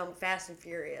damn Fast and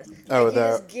Furious. Oh, you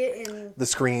just get in. The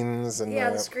screens and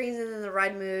The screens and then the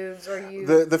ride moves, or you.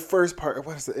 the first part.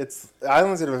 What is it? It's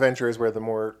Islands of Adventure is where the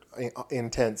more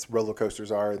intense roller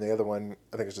coasters are, and the other one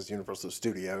I think it's just Universal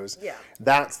Studios. Yeah.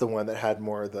 That's the one that had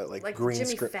more of the like green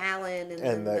Jimmy screen. Fallon and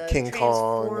and then the King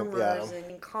Kong, Transformers yeah. and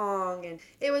King Kong, and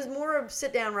it was more of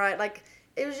sit down ride. Like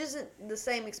it was just the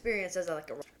same experience as a.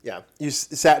 Yeah, you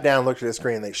sat down, looked at the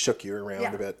screen, and they shook you around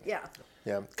Yeah, a bit. yeah.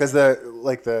 Yeah, because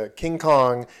the King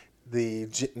Kong,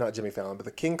 not Jimmy Fallon, but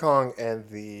the King Kong and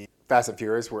the Fast and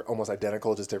Furious were almost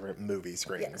identical, just different movie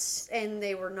screens. Yes, and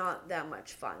they were not that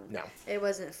much fun. No. It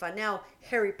wasn't fun. Now,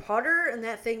 Harry Potter and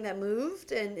that thing that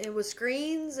moved, and it was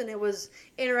screens, and it was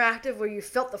interactive where you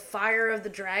felt the fire of the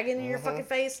dragon in your fucking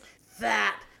face,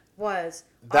 that was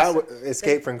awesome.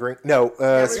 Escape from Green. No,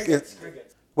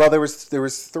 well, there was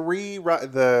 3.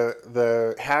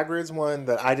 The Hagrid's one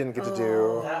that I didn't get to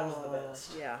do. That was the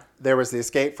best. Yeah. There was the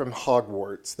Escape from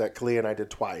Hogwarts that Kalia and I did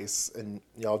twice, and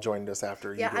y'all joined us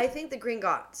after. Yeah, you did. I think the Green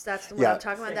Gots. That's the one Yeah. I'm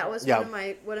talking about. That was Yeah.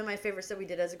 one of my favorites that we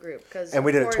did as a group. And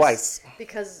we did it twice.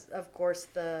 Because of course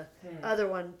the other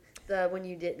one, the one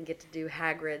you didn't get to do,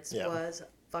 Hagrid's, Yeah. was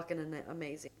fucking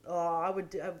amazing. Oh,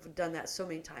 I've done that so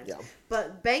many times. Yeah.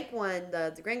 But Bank one,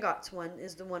 the Gringotts one,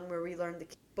 is the one where we learned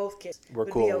both kids Were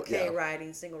would cool, be okay yeah.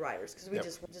 riding single riders because we Yep.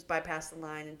 just bypassed the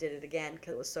line and did it again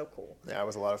because it was so cool. Yeah, it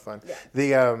was a lot of fun. Yeah.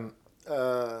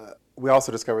 We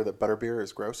also discovered that butterbeer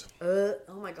is gross. Oh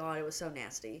my God, it was so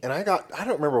nasty. And I don't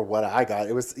remember what I got.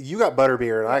 You got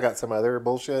butterbeer and I got some other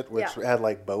bullshit, which had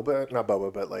like boba, not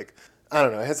boba, but like, I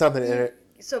don't know, it had something in it.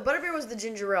 So butterbeer was the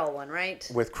ginger ale one, right?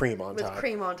 With cream on top. With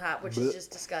cream on top, which is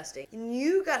just disgusting. And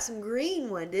you got some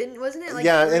green one, wasn't it? Like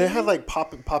yeah, green? And it had like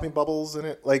popping bubbles in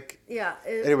it. Like, yeah.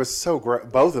 It was so gross.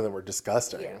 Both of them were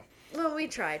disgusting. Yeah. Well, we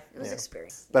tried. It was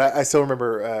experience. But I still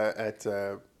remember at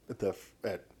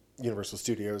Universal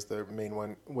Studios, the main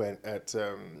one, went at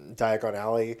Diagon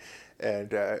Alley,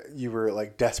 and you were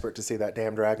like desperate to see that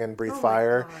damn dragon breathe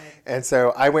fire. And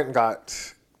so I went and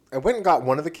got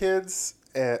one of the kids.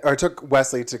 Or I took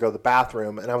Wesley to go to the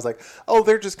bathroom, and I was like, oh,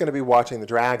 they're just going to be watching the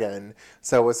dragon.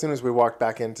 So as soon as we walked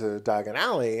back into Diagon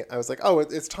Alley, I was like, oh,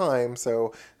 it's time.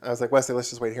 So I was like, Wesley, let's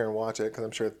just wait here and watch it, because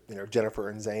I'm sure, Jennifer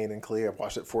and Zane and Clea have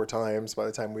watched it 4 times by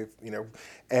the time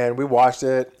and we watched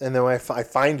it. And then I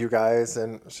find you guys,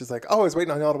 and she's like, oh, I was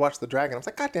waiting on y'all to watch the dragon. I was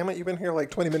like, God damn it, you've been here like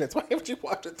 20 minutes. Why haven't you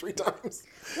watched it 3 times?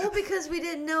 Well, because we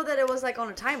didn't know that it was like on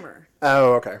a timer.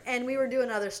 Oh, okay. And we were doing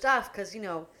other stuff, because,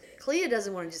 Clea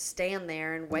doesn't want to just stand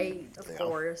there and wait, of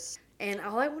course. And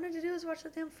all I wanted to do was watch the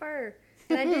damn fire.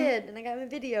 And I did. And I got a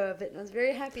video of it. And I was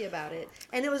very happy about it.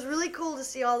 And it was really cool to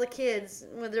see all the kids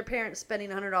with their parents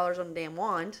spending $100 on a damn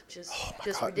wand, which is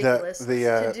just ridiculous. To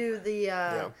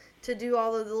do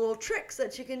all of the little tricks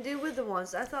that you can do with the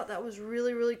wands. I thought that was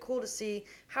really, really cool to see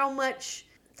how much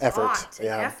thought and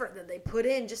effort that they put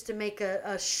in just to make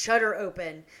a shutter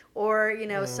open or,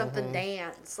 something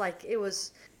dance. Like, it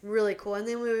was really cool. And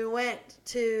then we went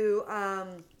to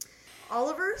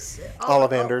Ollivander's,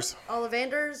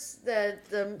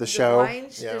 the show. Wine.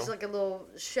 There's like a little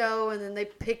show, and then they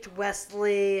picked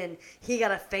Wesley, and he got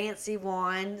a fancy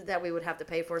wand that we would have to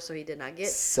pay for, so he did not get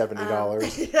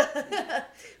 $70.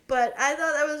 But I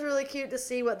thought that was really cute to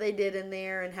see what they did in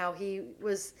there and how he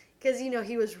was. Because,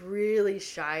 he was really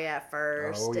shy at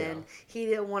first, and he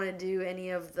didn't want to do any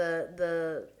of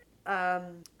the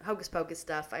hocus pocus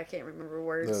stuff. I can't remember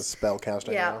words. The spell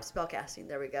casting. Yeah, spell casting.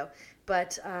 There we go.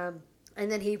 But, and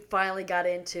then he finally got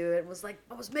into it and was like,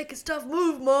 I was making stuff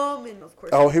move, Mom. And, of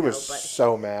course, he was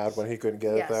so mad when he couldn't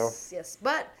get it, though. Yes,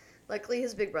 but luckily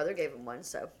his big brother gave him one,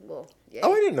 so, yay.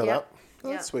 Oh, I didn't know that. Oh,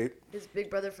 that's sweet. His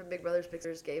big brother from Big Brothers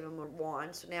Pictures gave him a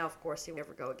wand, so now, of course, he will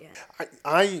never go again.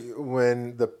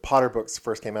 When the Potter books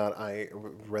first came out, I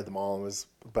read them all,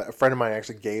 but a friend of mine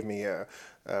actually gave me a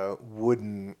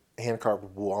wooden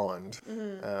hand-carved wand,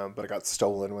 but it got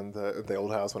stolen when the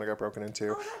old house when it got broken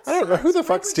into. I don't know who the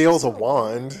fuck steals a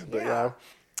wand, but yeah.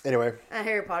 Anyway. A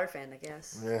Harry Potter fan, I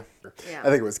guess. Yeah. I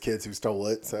think it was kids who stole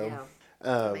it, so. Yeah.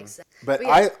 That makes sense. But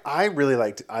I really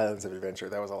liked Islands of Adventure.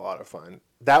 That was a lot of fun.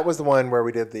 That was the one where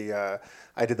we did the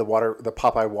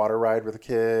Popeye water ride with the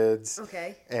kids.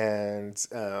 Okay. And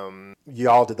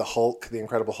y'all did the Hulk, the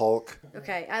Incredible Hulk.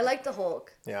 Okay, I like the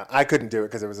Hulk. Yeah, I couldn't do it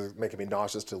because it was making me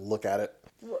nauseous to look at it.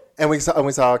 And we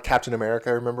saw Captain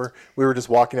America. Remember, we were just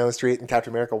walking down the street and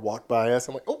Captain America walked by us.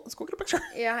 I'm like, oh, let's go get a picture.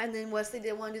 Yeah, and then Wesley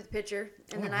didn't want to do the picture,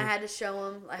 and then I had to show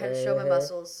him. I had to show my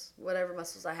muscles, whatever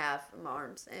muscles I have in my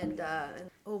arms, and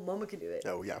Mama can do it.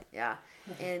 Oh yeah. Yeah,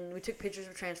 and we took pictures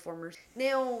of Transformers. Now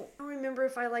I don't remember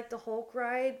if I liked the Hulk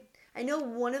ride. I know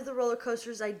one of the roller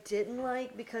coasters I didn't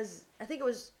like because I think it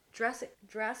was Jurassic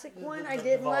one. I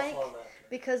didn't like.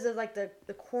 Because of like the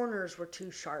corners were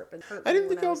too sharp and hurt. I didn't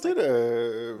think y'all did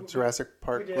a Jurassic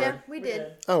Park. Yeah, we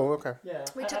did. Oh, okay. Yeah.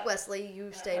 We took Wesley.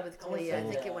 You stayed with Clea. I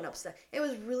think it went upstairs. It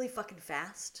was really fucking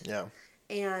fast. Yeah.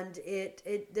 And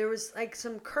there was like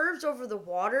some curves over the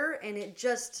water, and it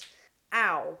just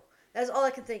ow. That's all I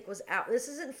could think was ow. This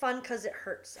isn't fun because it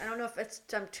hurts. I don't know if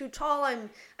I'm too tall. I'm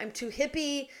too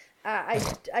hippie.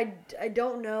 I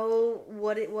don't know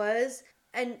what it was.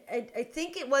 And I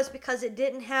think it was because it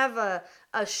didn't have a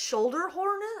shoulder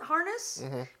harness.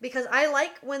 Mm-hmm. Because I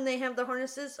like when they have the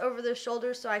harnesses over their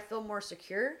shoulders so I feel more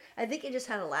secure. I think it just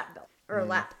had a lap belt or a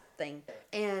lap thing.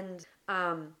 And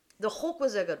the Hulk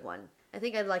was a good one. I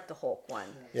think I'd like the Hulk one.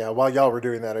 Yeah, while y'all were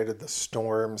doing that, I did the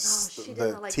storms,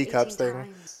 the like teacups thing.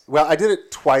 Times. Well, I did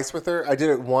it twice with her. I did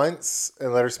it once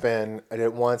and let her spin. I did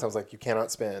it once. I was like, you cannot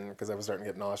spin because I was starting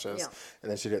to get nauseous. Yeah. And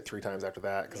then she did it 3 times after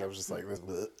that because I was just like, this.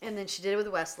 Bleh. And then she did it with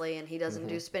Wesley, and he doesn't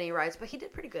do spinny rides, but he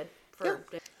did pretty good.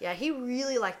 Yeah, he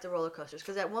really liked the roller coasters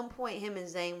because at one point him and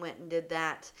Zane went and did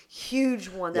that huge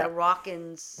one, that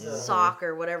rockin' sock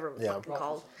or whatever it was fucking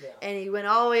called. Yeah. And he went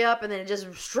all the way up and then it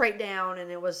just straight down and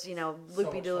it was,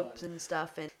 loopy-doops and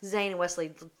stuff. And Zane and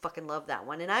Wesley fucking loved that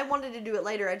one. And I wanted to do it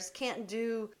later. I just can't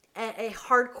do a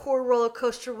hardcore roller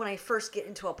coaster when I first get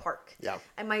into a park. Yeah.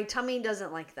 And my tummy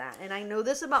doesn't like that. And I know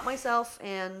this about myself,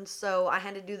 and so I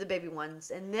had to do the baby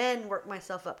ones and then work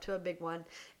myself up to a big one.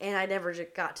 And I never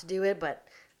got to do it, but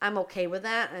I'm okay with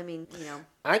that. I mean,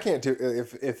 I can't do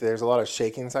if there's a lot of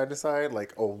shaking side to side,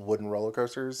 like old wooden roller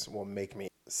coasters will make me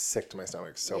sick to my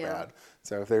stomach so bad.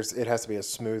 So if it has to be a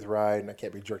smooth ride and I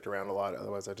can't be jerked around a lot,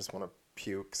 otherwise I just want to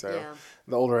puke. So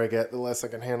the older I get, the less I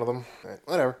can handle them.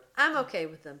 Whatever. I'm okay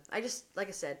with them. I just, like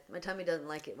I said, my tummy doesn't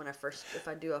like it if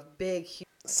I do a big, huge.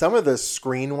 Some of the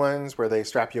screen ones where they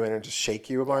strap you in and just shake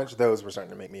you a bunch, those were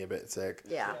starting to make me a bit sick.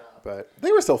 Yeah. But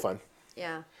they were still fun.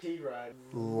 Yeah. T-ride.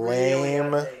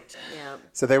 Lame. Yeah.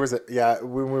 So there was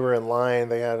when we were in line,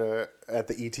 they had at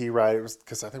the ET ride. It was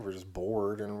because I think we were just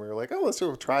bored and we were like, oh, let's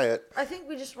go try it. I think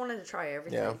we just wanted to try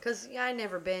everything. Yeah. Because I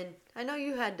never been. I know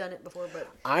you had done it before, but.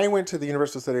 I went to the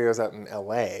Universal Studios out in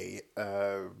LA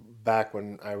back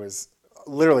when I was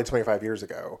literally 25 years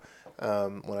ago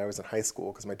when I was in high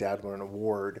school because my dad won an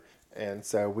award. And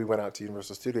so we went out to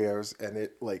Universal Studios, and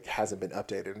it hasn't been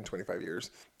updated in 25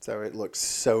 years. So it looks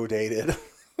so dated.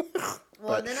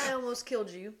 Well, then I almost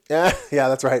killed you. Yeah,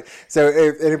 that's right. So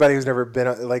if anybody who's never been,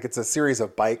 it's a series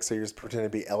of bikes. So you just pretend to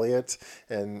be Elliot,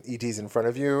 and ET's in front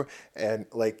of you, and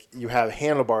you have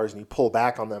handlebars, and you pull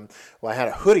back on them. Well, I had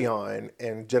a hoodie on,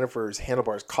 and Jennifer's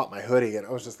handlebars caught my hoodie, and I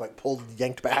was just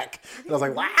yanked back, and I was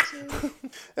like, wow.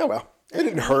 Oh well, it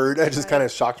didn't hurt. It just kind of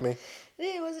shocked me.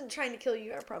 It wasn't trying to kill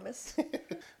you, I promise.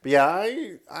 But yeah,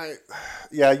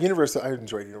 Universal. I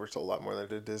enjoyed Universal a lot more than I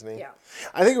did Disney. Yeah,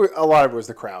 I think a lot of it was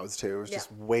the crowds too. It was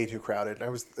just way too crowded.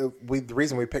 And the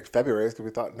reason we picked February is because we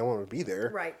thought no one would be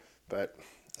there. Right. But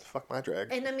fuck my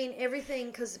drag. And I mean everything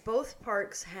because both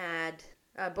parks had.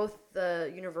 Both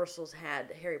the Universals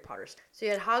had Harry Potter's. So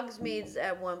you had Hogsmeade's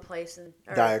at one place and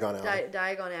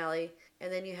Diagon Alley,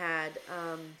 and then you had.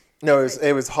 No,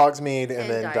 it was Hogsmeade and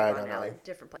then Diagon Alley.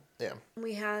 Different place. Yeah.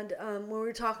 We had when we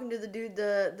were talking to the dude,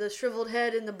 the shriveled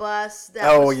head in the bus.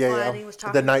 That was fun. Yeah. He was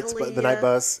talking the night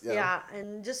bus. Yeah,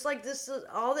 and just like this,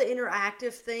 all the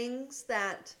interactive things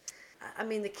that. I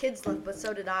mean, the kids loved, but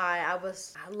so did I.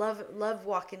 I love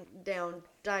walking down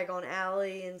Diagon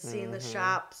Alley and seeing the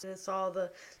shops and saw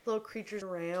the little creatures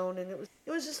around, and it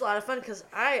was just a lot of fun because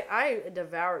I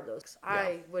devoured those.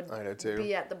 I did too.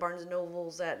 Be at the Barnes and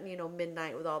Nobles at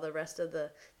midnight with all the rest of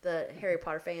the Harry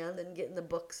Potter fans and getting the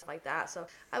books like that. So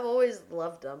I've always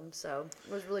loved them. So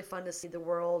it was really fun to see the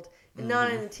world, and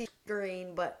not in the TV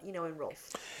screen, but in real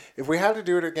life. If we had to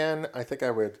do it again, I think I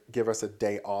would give us a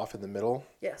day off in the middle.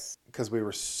 Yes. Because we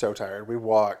were so tired. We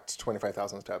walked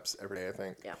 25,000 steps every day, I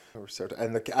think. Yeah. We were so tired.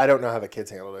 And I don't know how the kids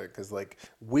handled it because,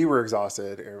 we were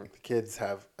exhausted. And the kids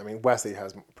Wesley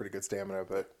has pretty good stamina,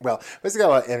 but, Wesley got a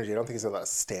lot of energy. I don't think he's got a lot of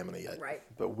stamina yet. Right.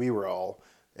 But we were all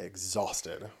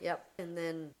exhausted. Yep. And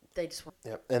then they just went.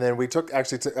 Yep. And then we took, I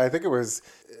think it was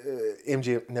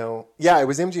MGM. No. Yeah, it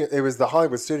was MGM. It was the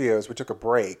Hollywood Studios. We took a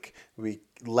break. We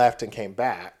left and came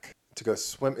back to go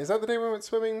swim. Is that the day we went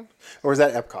swimming? Or was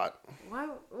that Epcot?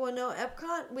 Well, no,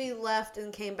 Epcot we left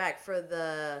and came back for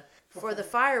the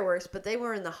fireworks, but they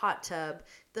were in the hot tub.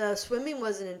 The swimming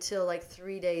wasn't until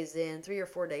 3 or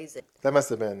 4 days in. That must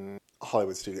have been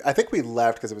Hollywood Studios. I think we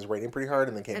left because it was raining pretty hard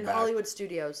and then came back. And Hollywood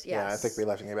Studios, yes. Yeah, I think we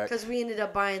left and came back. Because we ended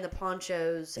up buying the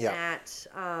ponchos at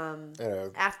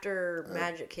after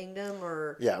Magic Kingdom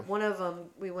or one of them.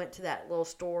 We went to that little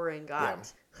store and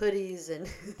got hoodies and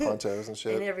ponchos and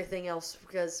shit and everything else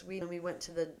because when we went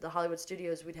to the Hollywood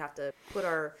Studios, we'd have to put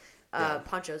our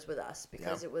ponchos with us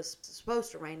because it was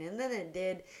supposed to rain, and then it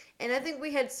did. And I think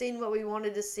we had seen what we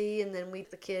wanted to see, and then we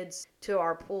took the kids to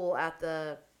our pool at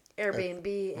the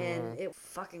Airbnb, and it was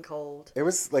fucking cold. It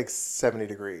was 70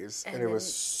 degrees, and it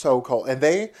was so cold. And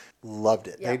they loved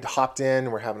it. They hopped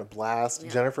in, we're having a blast.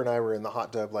 Jennifer and I were in the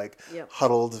hot tub,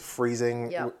 huddled,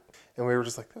 freezing. Yep. And we were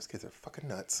just like, those kids are fucking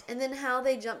nuts. And then how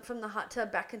they jumped from the hot tub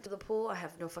back into the pool, I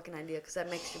have no fucking idea because that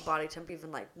makes your body temp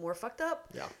even more fucked up.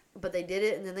 Yeah. But they did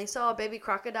it, and then they saw a baby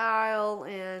crocodile,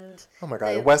 and oh my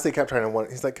god! Wesley kept trying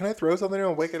to. He's like, "Can I throw something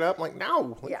and wake it up?" I'm like,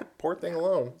 no, leave the poor thing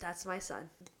alone. That's my son.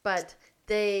 But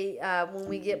they, when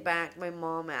we get back, my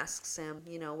mom asks him,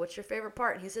 what's your favorite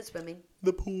part? And he said swimming.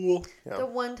 The pool. Yeah. The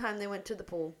one time they went to the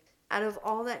pool, out of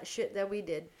all that shit that we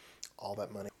did. All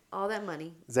that money.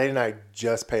 Zayd and I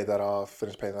just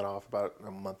finished paying that off about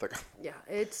a month ago. Yeah,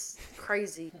 it's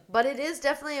crazy. But it is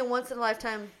definitely a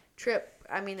once-in-a-lifetime trip.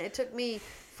 I mean, it took me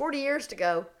 40 years to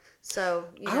go. So,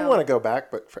 I want to go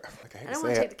back, but I don't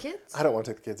want to take the kids. I don't want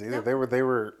to take the kids either. No. They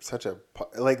were such a...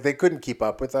 they couldn't keep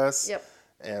up with us. Yep.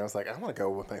 And I was like, I want to go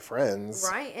with my friends.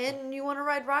 Right, and you want to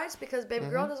ride rides because baby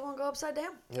girl doesn't want to go upside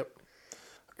down. Yep.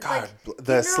 It's God,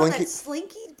 the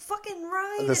slinky fucking ride.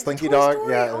 crying. The at Slinky Toy dog?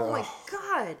 Story. Yeah, Oh my ugh.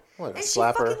 God. What a And she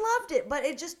slapper. fucking loved it, but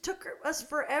it just took us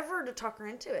forever to talk her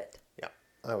into it. Yeah,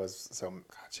 that was so. God,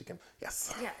 she can.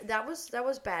 Yes. Yeah, that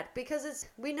was bad because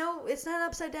we know it's not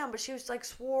upside down, but she was like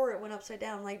swore it went upside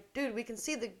down. Like, dude, we can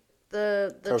see the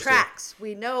Coaster. tracks.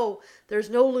 We know there's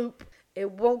no loop. It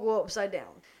won't go upside down.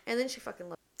 And then she fucking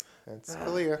loved it. That's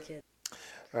Kalia. Kid.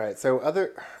 All right. So I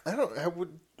don't.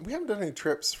 We haven't done any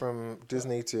trips from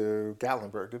Disney to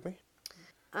Gatlinburg, did we?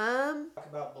 Talk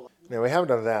about blood. No, we haven't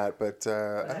done that, but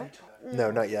I don't.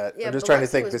 No, not yet. Yeah, I'm just trying to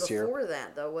Biloxi think was this year. before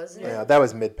that though, wasn't it? Yeah, that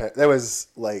was That was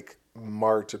like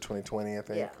March of 2020, I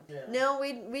think. Yeah. Yeah. No,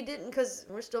 we didn't because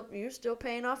you're still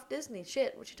paying off Disney.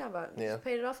 Shit, what you talking about? You Yeah. just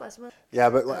paid it off last month. Yeah,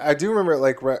 but I do remember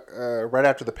like right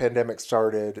after the pandemic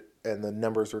started and the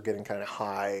numbers were getting kind of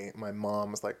high. My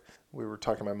mom was like, we were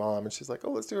talking to my mom and she's like,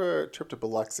 oh, let's do a trip to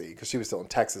Biloxi because she was still in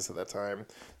Texas at that time.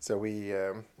 So we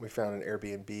found an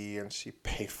Airbnb and she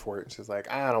paid for it and she's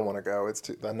like, I don't want to go.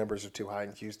 The numbers are too high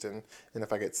in Houston, and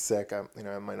if I get sick, I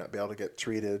might not be able to get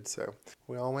treated. So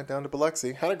we all went down to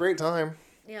Biloxi. Had a great time.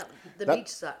 Yeah, the That- beach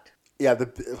sucked. Yeah,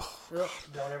 Ugh.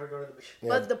 Don't ever go to the beach. Yeah.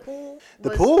 But the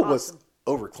pool was awesome.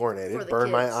 over chlorinated. For It the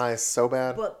burned my kids. eyes so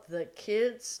bad. But the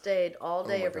kids stayed all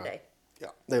day, my every God. day. Yeah,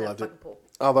 they in that loved fucking it. Pool.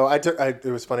 Although it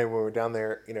was funny when we were down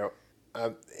there.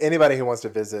 Anybody who wants to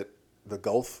visit the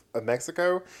Gulf of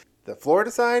Mexico, the Florida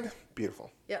side,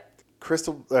 beautiful, Yep.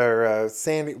 crystal or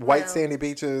sandy, white Well, sandy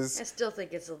beaches. I still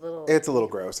think it's a little. It's a little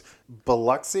gross.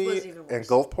 Biloxi Was even and worse.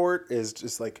 Gulfport is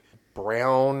just like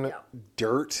brown Yeah.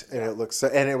 dirt, and it looks so.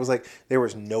 And it was like there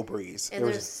was no breeze. And There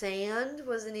their was sand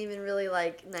wasn't even really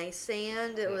like nice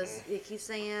sand. It was icky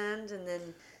sand, and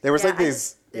then There was, like,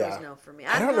 these- There yeah. was no for me.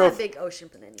 I I'm don't not know a if- big ocean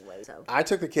fan anyway, so I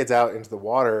took the kids out into the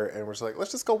water and was like, let's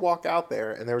just go walk out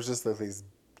there. And there was just these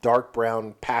dark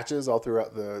brown patches all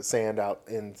throughout the sand out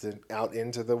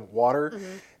into the water.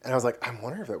 Mm-hmm. And I was like, I'm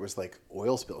wondering if it was like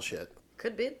oil spill shit.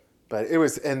 could be. But it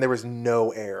was, and there was no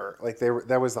air. Like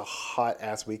that was a hot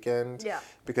ass weekend. Yeah.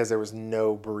 Because there was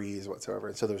no breeze whatsoever.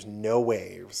 And so there's no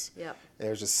waves. Yep. And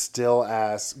it was just still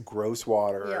ass gross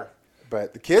water. Yep.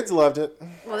 But the kids loved it.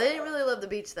 Well, they didn't really love the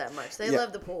beach that much. They Yeah.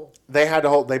 loved the pool. They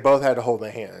both had to hold my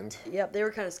hand. Yep, they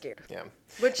were kind of scared. Yeah.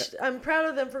 Which I'm proud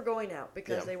of them for going out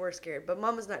because Yeah. they were scared. But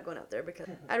Mama's not going out there because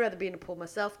I'd rather be in the pool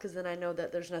myself because then I know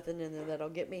that there's nothing in there that'll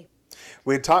get me.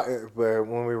 We had talked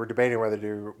when we were debating whether to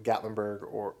do Gatlinburg,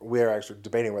 or we were actually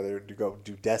debating whether to go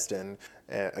do Destin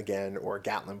again or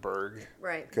Gatlinburg.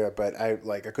 Right. But I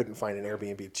couldn't find an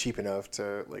Airbnb cheap enough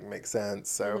to like make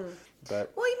sense. So, Mm-hmm.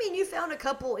 but Well, you mean you found a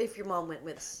couple if your mom went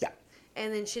with us? Yeah.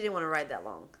 And then she didn't want to ride that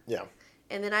long. yeah.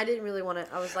 And then I didn't really want to.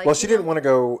 I was like, Well, she you know, didn't want to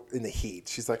go in the heat.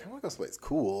 She's like, I want to go someplace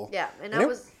cool. Yeah, and it-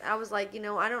 I was like, I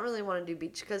don't really want to do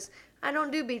beach because I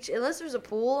don't do beach unless there's a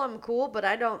pool. I'm cool, but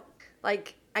I don't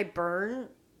like. I burn.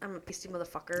 I'm a pasty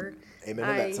motherfucker. Amen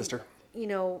to that, sister.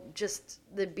 Just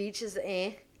the beach is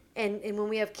And when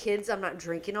we have kids, I'm not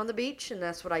drinking on the beach, and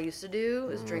that's what I used to do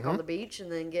is drink Mm-hmm. on the beach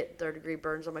and then get third-degree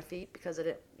burns on my feet because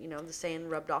it, the sand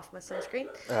rubbed off my sunscreen.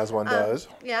 As one does.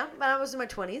 Yeah, but I was in my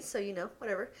 20s, so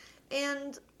whatever.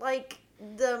 And like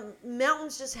the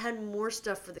mountains just had more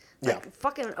stuff for the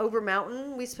fucking Over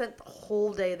Mountain. We spent the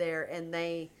whole day there, and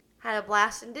they had a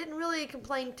blast and didn't really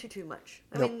complain too much.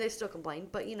 I Nope. mean, they still complained,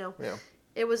 but Yeah.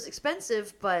 it was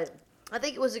expensive, but I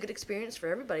think it was a good experience for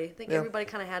everybody. I think Yeah. everybody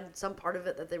kind of had some part of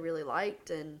it that they really liked,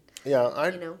 and Yeah,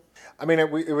 I mean, it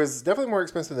was definitely more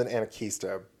expensive than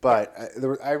Anarchista, but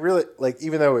I really like,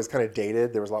 even though it was kind of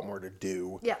dated, there was a lot more to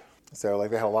do. yeah. So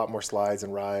like they had a lot more slides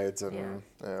and rides, and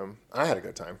I had a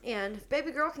good time. And if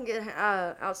baby girl can get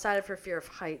outside of her fear of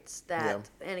heights, that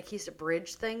Anakisa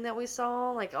Bridge thing that we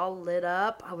saw, like all lit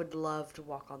up, I would love to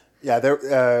walk on. Yeah,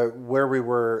 there where we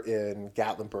were in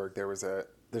Gatlinburg,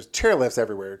 there's chairlifts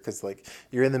everywhere because like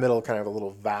you're in the middle of kind of a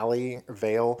little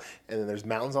vale, and then there's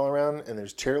mountains all around, and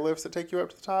there's chairlifts that take you up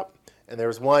to the top. And there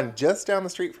was one just down the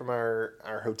street from our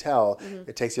hotel. Mm-hmm.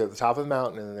 It takes you to the top of the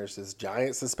mountain, and then there's this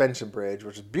giant suspension bridge,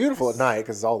 which is beautiful at night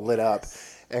because it's all lit up.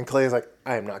 And Clay's like,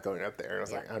 I am not going up there. And I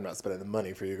was like, I'm not spending the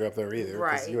money for you to go up there either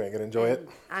because you ain't going to enjoy it.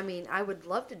 I mean, I would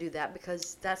love to do that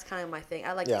because that's kind of my thing.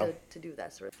 I like Yeah. to do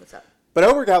that sort of. What's up? But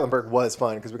over Gatlinburg was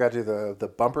fun because we got to do the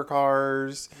bumper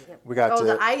cars. We got to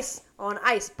the ice on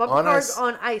ice. Bumper On cars ice.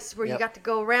 on ice where you Yep. got to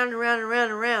go around and around and around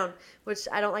and around, which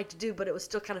I don't like to do, but it was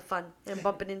still kind of fun and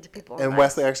bumping into people on And ice.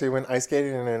 Wesley actually went ice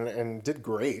skating and did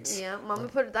great. Yeah, Mama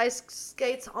put the ice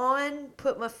skates on,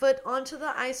 put my foot onto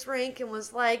the ice rink, and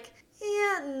was like,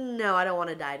 "Yeah, no, I don't want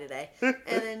to die today," and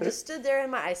then just stood there in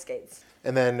my ice skates.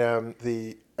 And then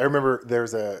I remember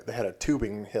they had a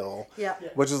tubing hill, Yeah.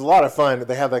 which was a lot of fun.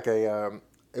 They had like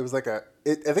I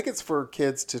think it's for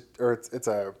kids to, or it's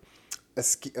a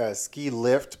a ski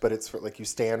lift, but it's for, like you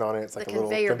stand on it. It's like The a little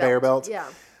conveyor conveyor belt. belt. Yeah.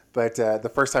 But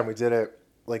the first time we did it,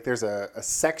 like there's a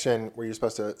section where you're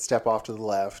supposed to step off to the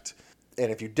left. And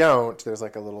if you don't, there's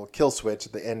like a little kill switch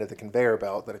at the end of the conveyor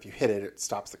belt that if you hit it, it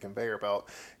stops the conveyor belt.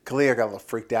 Kalia got a little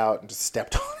freaked out and just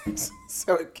stepped on it.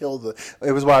 So it killed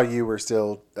it was while you were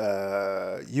still,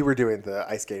 you were doing the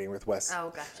ice skating with Wes.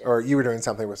 Oh, gotcha. Or you were doing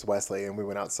something with Wesley and we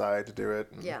went outside to do it.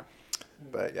 Yeah.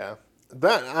 But yeah.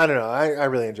 But I don't know. I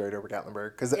really enjoyed Ober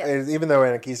Gatlinburg because even though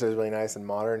Anakeesa is really nice and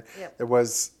modern, there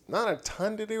was not a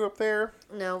ton to do up there.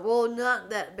 No, well, not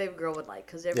that baby girl would like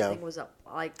because everything was up,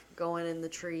 like going in the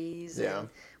trees and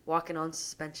walking on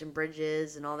suspension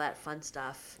bridges and all that fun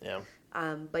stuff. Yeah.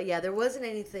 But yeah, there wasn't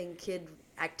anything kid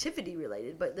activity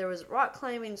related, but there was rock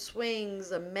climbing,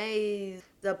 swings, a maze,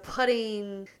 the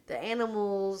putting, the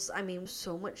animals. I mean,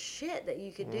 so much shit that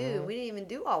you could do. We didn't even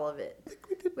do all of it.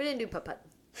 We didn't do putt-putt.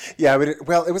 Yeah,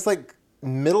 well, it was like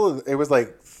it was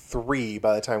like 3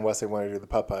 by the time Wesley wanted to do the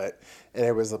putt-putt, and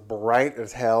it was bright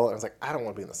as hell. I was like, I don't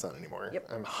want to be in the sun anymore. Yep.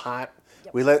 I'm hot.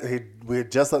 Yep. We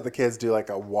had just let the kids do like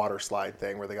a water slide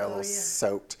thing where they got a little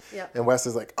soaked. Yep. And Wes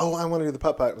was like, "Oh, I want to do the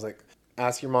putt-putt." I was like,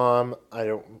 "Ask your mom.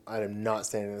 I am not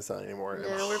standing in the sun anymore."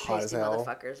 No, we're pasty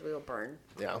motherfuckers. We will burn.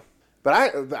 Yeah. But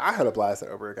I had a blast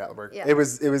over at Gatlinburg. Yeah. It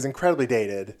was incredibly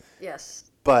dated. Yes.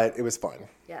 But it was fun.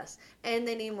 Yes. And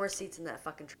they need more seats in that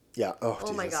fucking train. Yeah. Oh,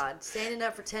 Oh my Jesus. God. Standing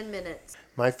up for 10 minutes.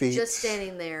 My feet. Just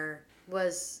standing there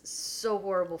was so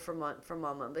horrible for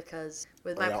Mama because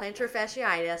with my plantar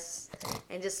fasciitis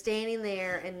and just standing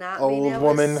there and not being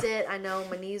able to sit. I know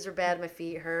my knees are bad, my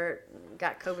feet hurt,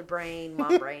 got COVID brain,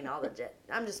 mom brain, all the jet.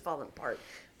 I'm just falling apart.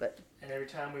 But and every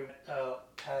time we went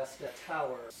past that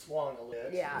tower, swung a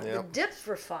little. yeah, the dips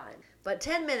were fun. But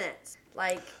 10 minutes.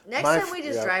 Like, next My time we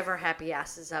just drive our happy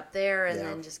asses up there and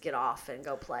then just get off and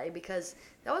go play. Because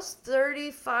that was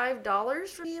 $35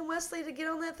 for me and Wesley to get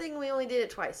on that thing. We only did it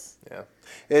twice. Yeah.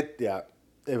 It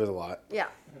was a lot. Yeah,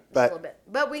 but, a little bit.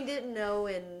 But we didn't know,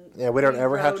 and we don't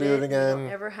ever have to do it again. We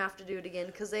don't ever have to do it again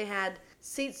because they had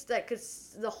seats that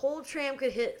the whole tram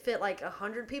could fit like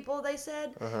 100 people. They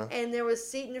said, and there was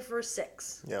seating for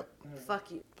 6. Yep.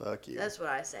 Fuck you. Fuck you. That's what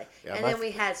I say. Yeah, and then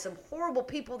we had some horrible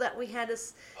people that we had to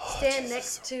stand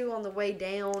next to on the way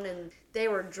down, and they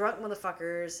were drunk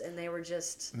motherfuckers, and they were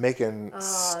just making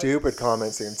stupid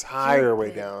comments the entire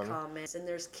way down. Comments, and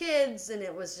there's kids, and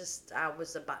it was just I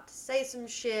was about to say some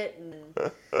shit,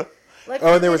 and like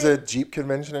and there was a Jeep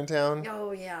convention in town.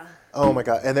 Oh yeah. Oh my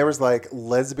God, and there was like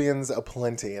lesbians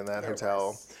aplenty in that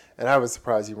hotel, and I was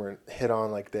surprised you weren't hit on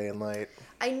like day and night.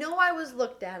 I know I was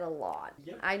looked at a lot.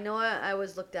 Yep. I know I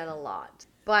was looked at a lot,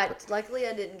 but luckily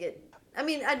I didn't get. I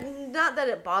mean, not that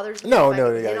it bothers me. No, if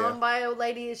no, I get yeah, hit on by a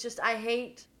lady. It's just I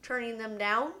hate turning them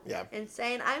down. Yeah. And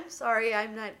saying I'm sorry,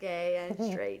 I'm not gay, I'm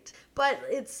straight. But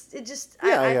I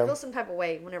feel some type of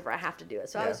way whenever I have to do it.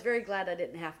 So I was very glad I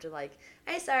didn't have to like,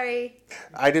 hey, sorry.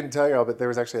 I didn't tell y'all, but there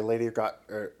was actually a lady who got.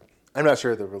 I'm not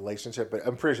sure of the relationship, but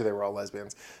I'm pretty sure they were all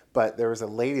lesbians. But there was a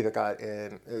lady that got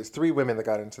in. There was 3 women that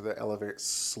got into the elevator,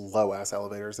 slow ass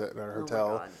elevators at our hotel.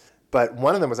 Oh my God. But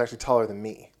one of them was actually taller than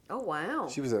me. Oh wow.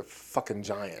 She was a fucking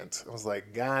giant. I was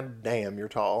like, God damn, you're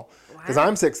tall. Because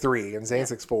I'm 6'3" and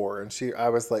Zane's 6'4", and I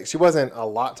was like, she wasn't a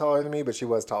lot taller than me, but she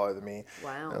was taller than me.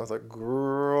 Wow. And I was like,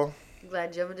 girl. I'm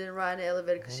glad Gemma didn't ride in the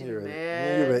elevator because she was You've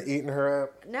mad. been eating her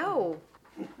up. No.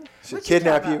 She'll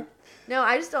kidnap you. No,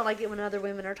 I just don't like it when other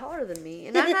women are taller than me.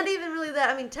 And I'm not even really that.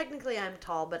 I mean, technically I'm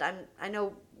tall, but I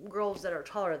know girls that are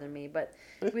taller than me. But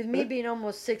with me being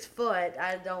almost 6 foot,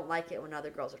 I don't like it when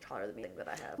other girls are taller than me that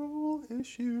I have. Control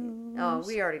issues. Oh,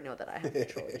 we already know that I have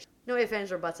control issues. No ifs,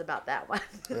 ands, or buts about that one.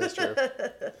 That's true.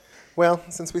 Well,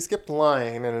 since we skipped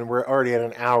line and we're already at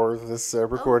an hour of this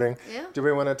recording, do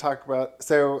we want to talk about...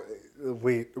 So...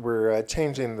 We're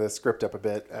changing the script up a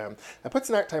bit. I put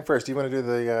snack time first. Do you want to do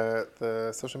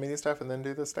the social media stuff and then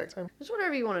do the snack time? Just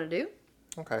whatever you want to do.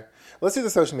 Okay. Let's do the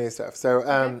social media stuff.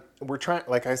 So we're trying,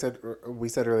 like we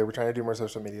said earlier, we're trying to do more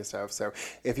social media stuff. So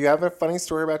if you have a funny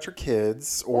story about your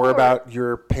kids or about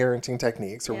your parenting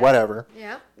techniques or whatever.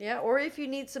 Yeah. Or if you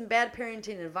need some bad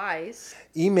parenting advice.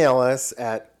 Email us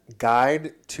at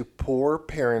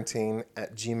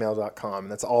guidetopoorparenting@gmail.com.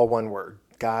 That's all one word.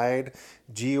 Guide,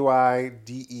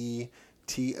 GUIDETOPOOR,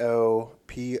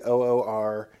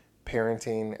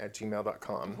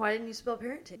 parenting@gmail.com. Why didn't you spell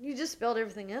parenting? You just spelled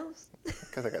everything else.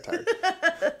 Because I got tired.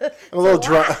 I'm a little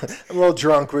drunk. I'm a little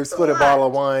drunk. We split a bottle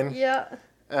of wine. Yeah.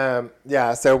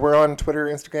 Yeah, so we're on Twitter,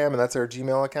 Instagram, and that's our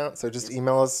Gmail account. So just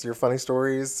email us your funny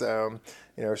stories,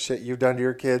 shit you've done to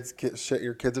your kids, shit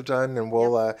your kids have done, and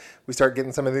we'll we start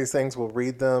getting some of these things. We'll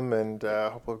read them, and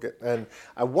hope we'll get. And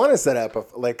I want to set up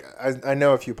I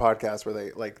know a few podcasts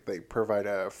where they provide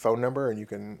a phone number and you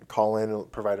can call in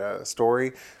and provide a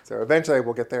story. So eventually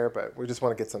we'll get there, but we just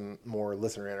want to get some more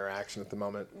listener interaction at the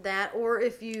moment. That, or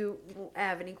if you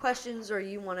have any questions or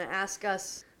you want to ask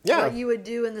us. Yeah. What you would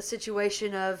do in the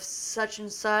situation of such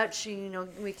and such, we can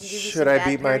give you some Should I bad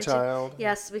beat my parenting. child?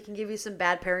 Yes, we can give you some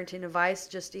bad parenting advice.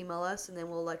 Just email us, and then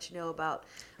we'll let you know about.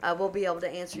 We'll be able to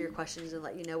answer your questions and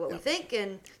let you know what we think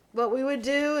and what we would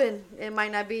do. And it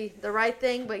might not be the right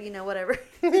thing, but whatever.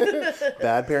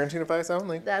 Bad parenting advice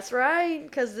only. That's right,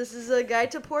 because this is a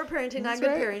guide to poor parenting, not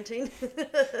good parenting.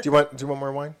 Do you want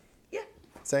more wine? Yeah.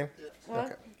 Same. Well,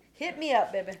 Okay. Hit me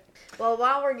up, baby. Well,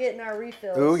 while we're getting our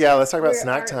refills. Ooh, yeah, let's talk about we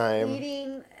snack are time.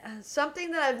 Eating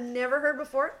something that I've never heard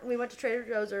before. We went to Trader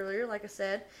Joe's earlier, like I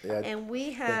said. Yeah. And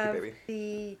we have baby.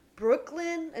 the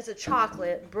Brooklyn, it's a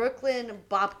chocolate, Brooklyn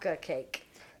babka cake.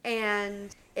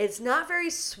 And it's not very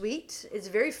sweet. It's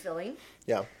very filling.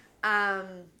 Yeah.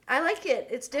 I like it.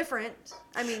 It's different.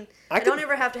 I mean, I don't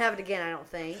ever have to have it again, I don't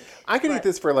think. I could eat But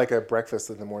this for like a breakfast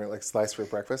in the morning, like slice for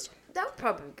breakfast. That would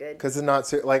probably be good. Because it's not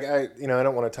so, like I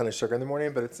don't want a ton of sugar in the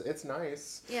morning, but it's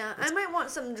nice. Yeah, I might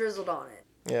want something drizzled on it.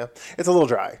 Yeah, it's a little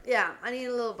dry. Yeah, I need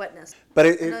a little wetness. But I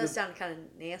know this sounded kind of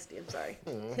nasty. I'm sorry.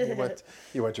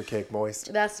 you want your cake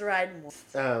moist. That's right.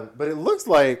 But it looks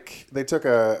like they took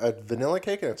a vanilla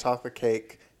cake and a chocolate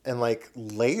cake and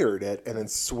layered it and then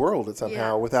swirled it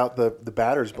somehow without the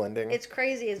batters blending. It's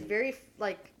crazy. It's very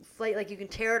like you can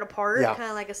tear it apart, kind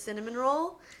of like a cinnamon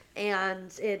roll.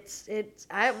 And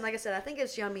like I said, I think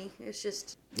it's yummy. It's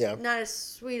just not as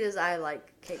sweet as I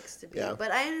like cakes to be. Yeah.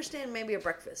 But I understand maybe a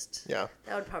breakfast. Yeah.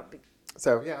 That would probably be.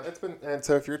 So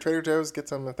so if you're at Trader Joe's, get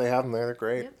some if they have them there. They're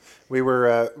great. Yep. We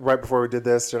were right before we did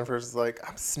this. Jennifer's like,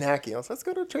 I'm snacking. I was like, let's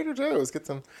go to Trader Joe's, get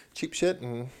some cheap shit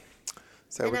and.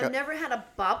 So I've never had a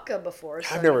babka before,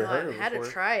 so I've never heard of it I had before.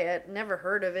 to try it. Never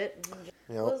heard of it.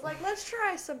 I was like, let's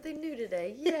try something new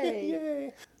today. Yay.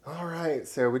 Yay. All right,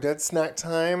 so we did snack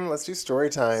time. Let's do story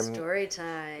time. Story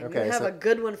time. Okay, you have a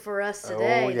good one for us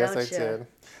today, yes, don't I you? did.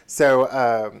 So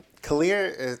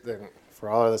Kalia is, for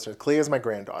all our listeners, Kalia is my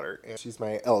granddaughter, and she's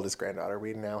my eldest granddaughter.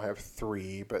 We now have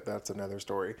 3, but that's another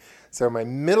story. So my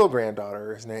middle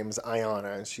granddaughter, her name is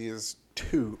Ayana, and she is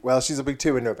 2. Well, she'll be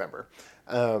 2 in November.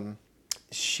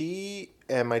 She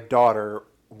and my daughter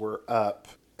were up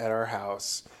at our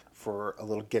house for a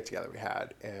little get-together we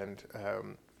had, and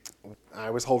I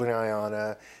was holding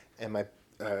Ayana, and my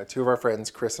 2 of our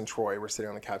friends, Chris and Troy, were sitting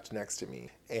on the couch next to me,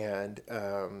 and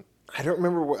I don't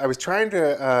remember what I was trying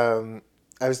to.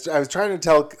 I was trying to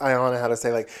tell Ayana how to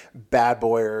say bad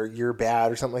boy or you're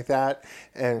bad or something like that,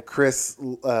 and Chris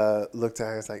looked at me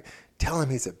and was like, tell him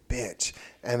he's a bitch,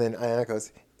 and then Ayana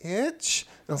goes, itch?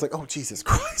 And I was like, oh, Jesus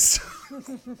Christ.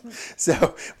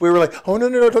 So we were like, oh, no,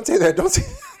 don't say that. Don't say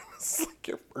that. It's like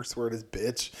your first word is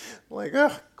bitch. I'm like,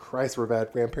 oh, Christ, we're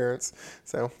bad grandparents.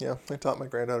 So, yeah, I taught my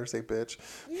granddaughter to say bitch.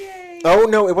 Yay. Oh,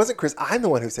 no, it wasn't Chris. I'm the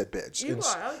one who said bitch. You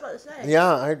are. I was about to say.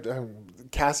 Yeah, I'm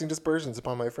casting dispersions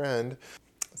upon my friend.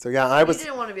 So, yeah, You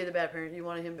didn't want to be the bad parent. You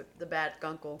wanted him the bad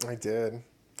uncle. I did.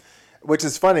 Which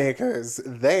is funny because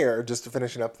they are just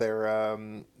finishing up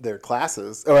their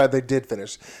classes. Oh, they did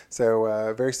finish.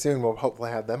 So very soon we'll hopefully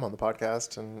have them on the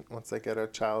podcast, and once they get a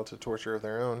child to torture of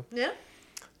their own. Yeah.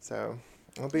 So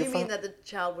it'll be You fun. mean that the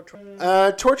child would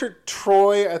try? Torture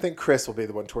Troy. I think Chris will be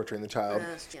the one torturing the child.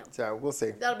 Yeah. So we'll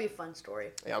see. That'll be a fun story.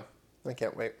 Yeah, I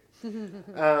can't wait.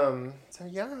 So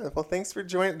yeah, well, thanks for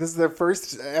joining. This is the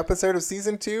first episode of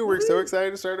season 2. We're so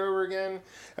excited to start over again.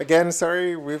 Again,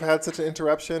 sorry we've had such an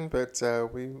interruption, but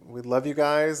we love you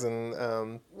guys,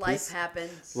 and Life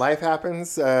happens. Life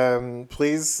happens.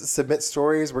 Please submit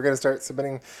stories. We're going to start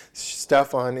submitting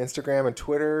stuff on Instagram and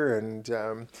Twitter,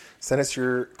 and send us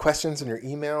your questions and your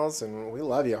emails, and we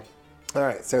love you. All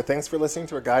right, so thanks for listening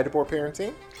to A Guide to Poor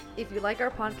Parenting. If you like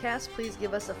our podcast, please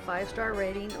give us a 5-star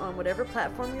rating on whatever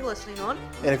platform you're listening on.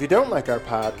 And if you don't like our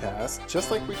podcast,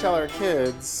 just like we tell our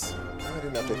kids... Oh, I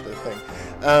didn't update the thing.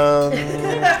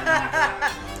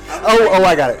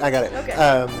 I got it. Okay.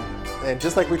 And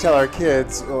just like we tell our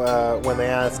kids when they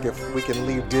ask if we can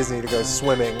leave Disney to go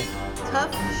swimming...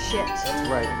 Tough shit. That's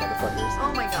right, motherfuckers.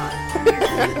 Oh my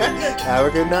God. Have a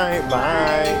good night.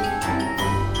 Bye.